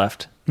before I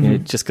left.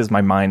 Just because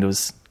my mind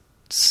was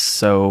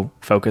so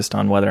focused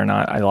on whether or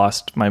not I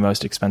lost my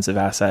most expensive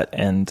asset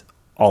and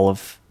all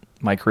of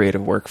my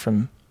creative work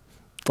from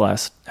the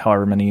last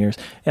however many years.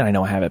 And I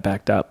know I have it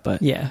backed up,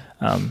 but yeah,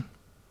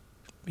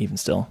 even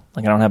still,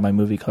 like I don't have my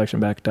movie collection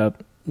backed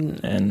up,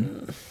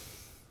 and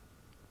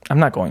I'm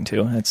not going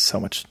to. It's so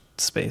much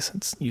space.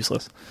 It's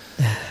useless.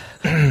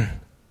 It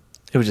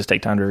would just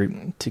take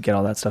time to get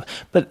all that stuff.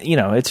 But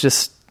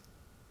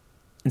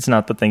it's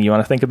not the thing you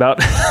want to think about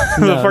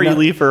before you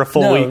leave for a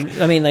full week.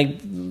 I mean, like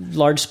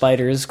large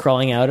spiders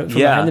crawling out from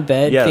behind the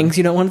bed, things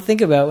you don't want to think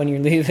about when you're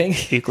leaving.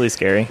 Equally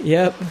scary.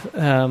 Yep.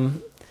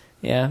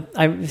 Yeah.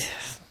 I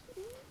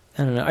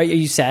don't know. Are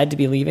you sad to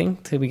be leaving,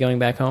 to be going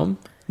back home?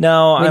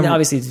 No, I mean,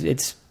 obviously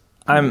it's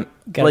I'm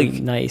gotta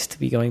be nice to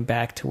be going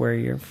back to where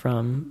you're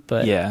from,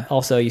 but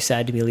also are you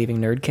sad to be leaving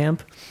Nerd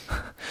Camp?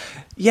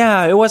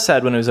 Yeah, it was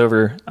sad when it was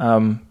over.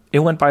 It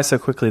went by so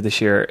quickly this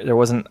year.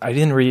 I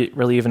didn't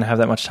really even have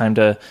that much time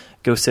to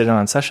go sit in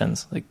on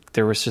sessions. Like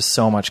there was just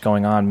so much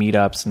going on,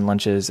 meetups and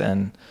lunches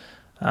and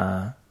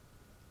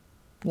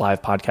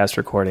live podcast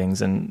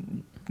recordings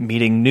and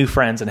meeting new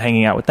friends and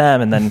hanging out with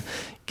them, and then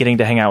getting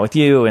to hang out with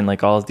you, and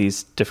like all of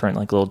these different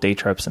like little day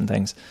trips and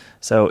things.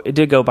 So it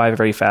did go by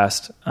very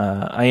fast.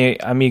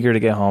 I'm eager to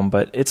get home,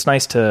 but it's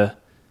nice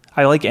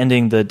I like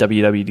ending the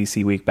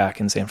WWDC week back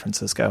in San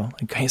Francisco.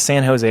 Like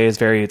San Jose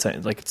is it's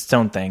its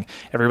own thing.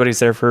 Everybody's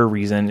there for a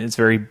reason. It's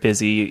very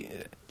busy.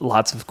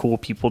 Lots of cool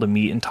people to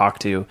meet and talk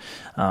to.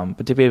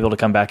 But to be able to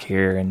come back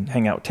here and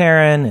hang out with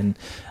Taryn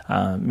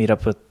and meet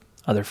up with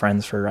other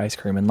friends for ice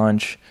cream and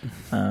lunch,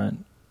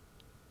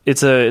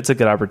 it's a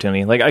good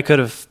opportunity. Like I could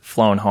have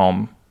flown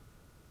home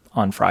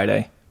on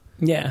Friday.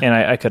 Yeah. And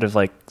I could have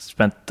like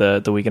spent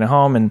the weekend at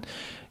home, and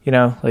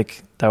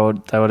like that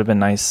would have been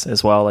nice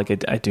as well. Like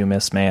I do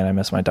miss May, and I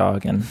miss my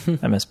dog, and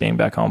I miss being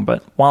back home.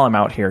 But while I'm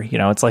out here,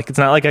 it's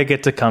not like I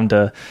get to come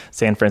to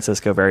San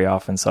Francisco very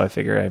often. So I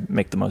figure I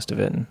make the most of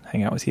it and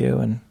hang out with you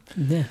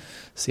and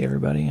see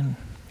everybody.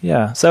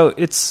 And so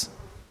it's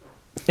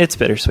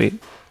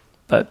bittersweet,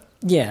 but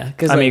yeah,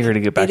 because I'm eager to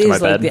get back to my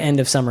bed. It is like the end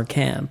of summer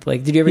camp.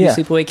 Like, did you ever do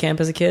sleepaway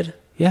camp as a kid?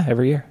 Yeah,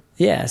 every year.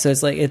 Yeah, so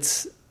it's like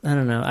I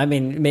don't know. I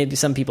mean, maybe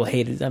some people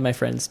hated. My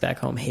friends back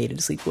home hated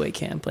sleepaway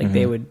camp. Like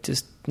they would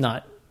just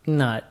not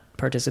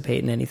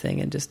participate in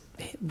anything and just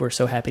were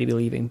so happy to be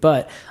leaving.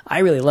 But I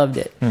really loved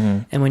it.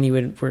 And when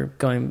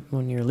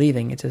when you're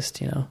leaving, it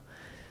just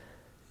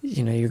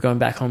you're going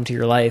back home to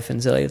your life,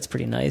 and so it's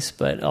pretty nice.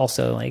 But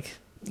also like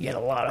you get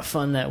a lot of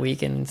fun that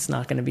week, and it's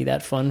not going to be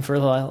that fun for a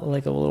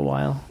little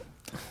while.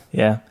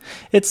 Yeah,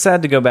 it's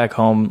sad to go back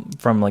home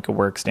from like a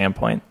work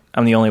standpoint.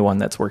 I'm the only one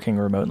that's working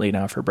remotely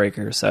now for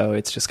Breaker, so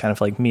it's just kind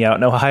of like me out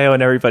in Ohio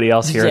and everybody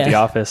else here at the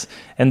office.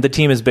 And the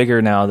team is bigger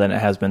now than it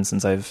has been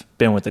since I've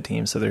been with the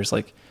team. So there's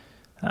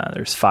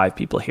there's 5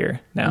 people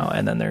here now,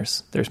 and then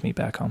there's me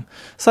back home.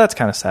 So that's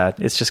kind of sad.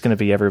 It's just going to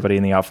be everybody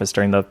in the office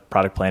during the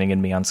product planning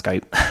and me on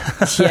Skype,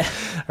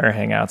 or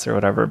Hangouts or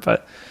whatever.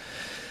 But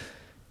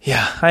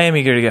yeah, I am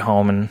eager to get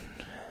home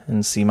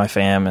and see my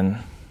fam and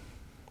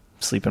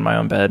sleep in my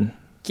own bed.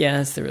 Yeah,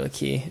 that's the real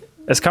key.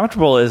 As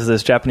comfortable as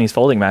this Japanese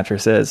folding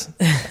mattress is,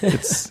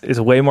 it's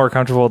way more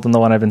comfortable than the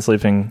one I've been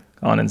sleeping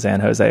on in San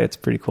Jose. It's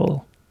pretty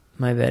cool.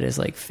 My bed is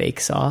like fake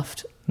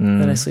soft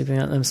that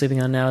I'm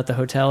sleeping on now at the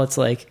hotel. It's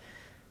like,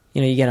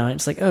 you get on it,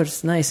 it's like, oh,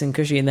 it's nice and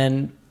cushy, and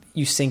then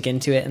you sink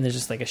into it and there's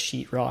just like a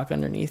sheetrock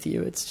underneath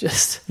you. It's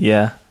just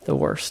the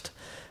worst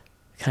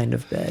kind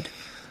of bed.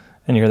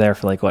 And you're there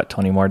for like what,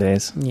 20 more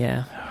days?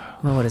 Yeah.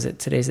 Well, what is it?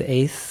 Today's the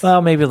 8th.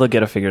 Well, maybe they'll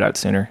get it figured out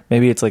sooner.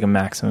 Maybe it's like a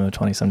maximum of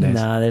 20 some days.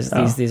 Nah, this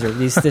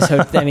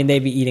I mean, they'd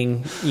be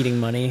eating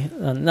money.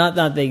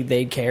 Not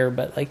they care,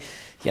 but like,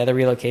 the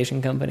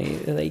relocation company,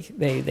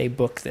 they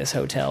book this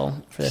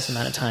hotel for this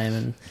amount of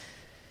time,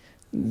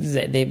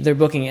 and they're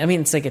booking. I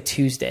mean, it's like a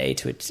Tuesday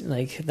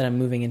that I'm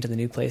moving into the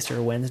new place, or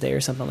a Wednesday or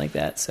something like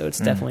that. So it's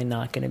definitely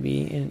not going to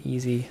be an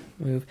easy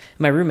move.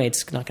 My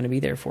roommate's not going to be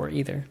there for it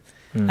either.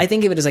 I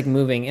think of it as like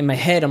moving. In my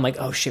head, I'm like,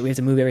 oh shit, we have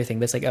to move everything.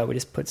 But it's like, oh, we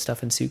just put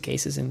stuff in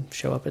suitcases and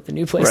show up at the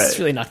new place. Right. It's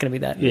really not going to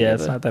be that. Yeah,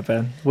 it's not that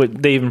bad.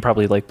 They even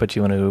probably like put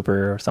you in an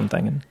Uber or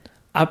something. And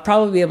I'll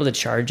probably be able to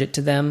charge it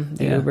to them,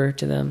 Uber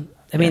to them.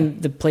 I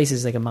mean, the place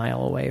is like a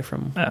mile away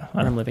from where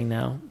I'm living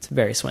now. It's a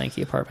very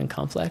swanky apartment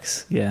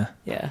complex. Yeah.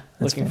 Yeah.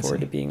 Looking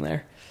forward to being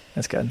there.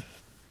 That's good.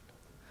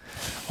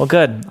 Well,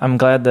 good. I'm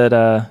glad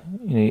that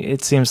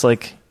it seems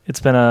like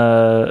it's been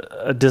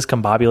a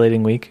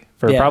discombobulating week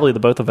for probably the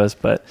both of us,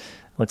 but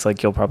looks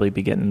like you'll probably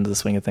be getting into the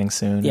swing of things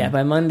soon. Yeah,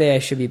 by Monday I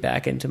should be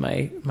back into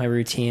my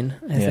routine.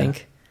 I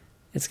think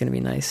it's going to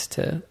be nice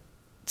to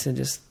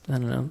just, I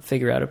don't know,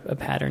 figure out a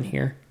pattern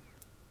here.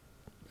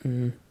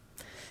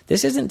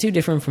 This isn't too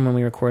different from when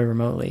we recorded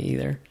remotely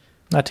either.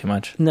 Not too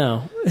much.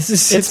 No,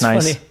 it's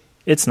nice. Funny.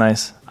 It's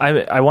nice.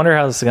 I wonder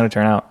how this is going to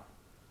turn out.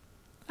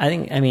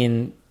 I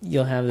mean,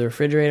 you'll have the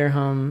refrigerator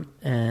hum,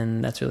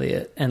 and that's really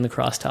it, and the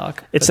crosstalk.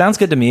 It sounds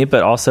good to me,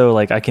 but also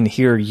like I can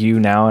hear you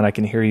now, and I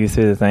can hear you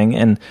through the thing,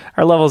 and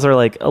our levels are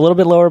like a little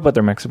bit lower, but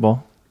they're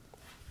mixable.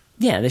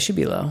 Yeah, they should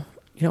be low.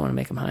 You don't want to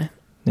make them high.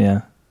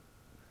 Yeah.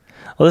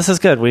 Well, this is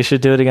good. We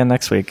should do it again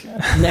next week.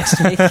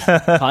 Next week,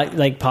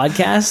 like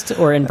podcast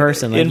or in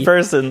person. Like in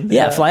person.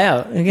 Yeah, fly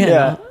out again.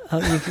 Yeah.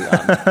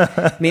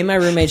 Me and my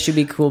roommate should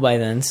be cool by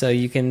then, so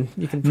you can.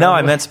 Probably... No,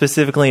 I meant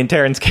specifically in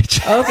Taryn's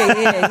kitchen.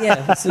 Okay,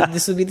 yeah. So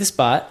this will be the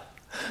spot.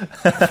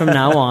 From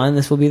now on,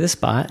 this will be the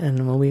spot,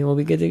 and we'll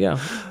be good to go.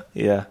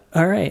 Yeah.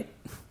 All right.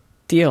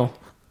 Deal.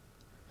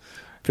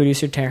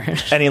 Producer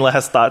Taryn. Any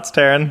last thoughts,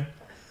 Taryn?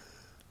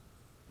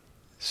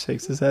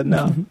 Shakes his head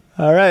no.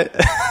 All right.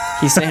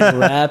 He's saying,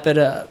 wrap it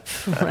up.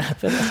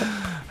 Wrap it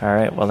up. All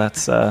right. Well,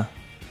 that's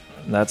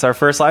our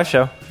first live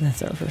show.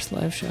 That's our first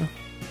live show.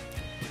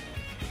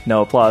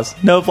 No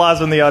applause. No applause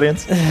from the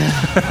audience.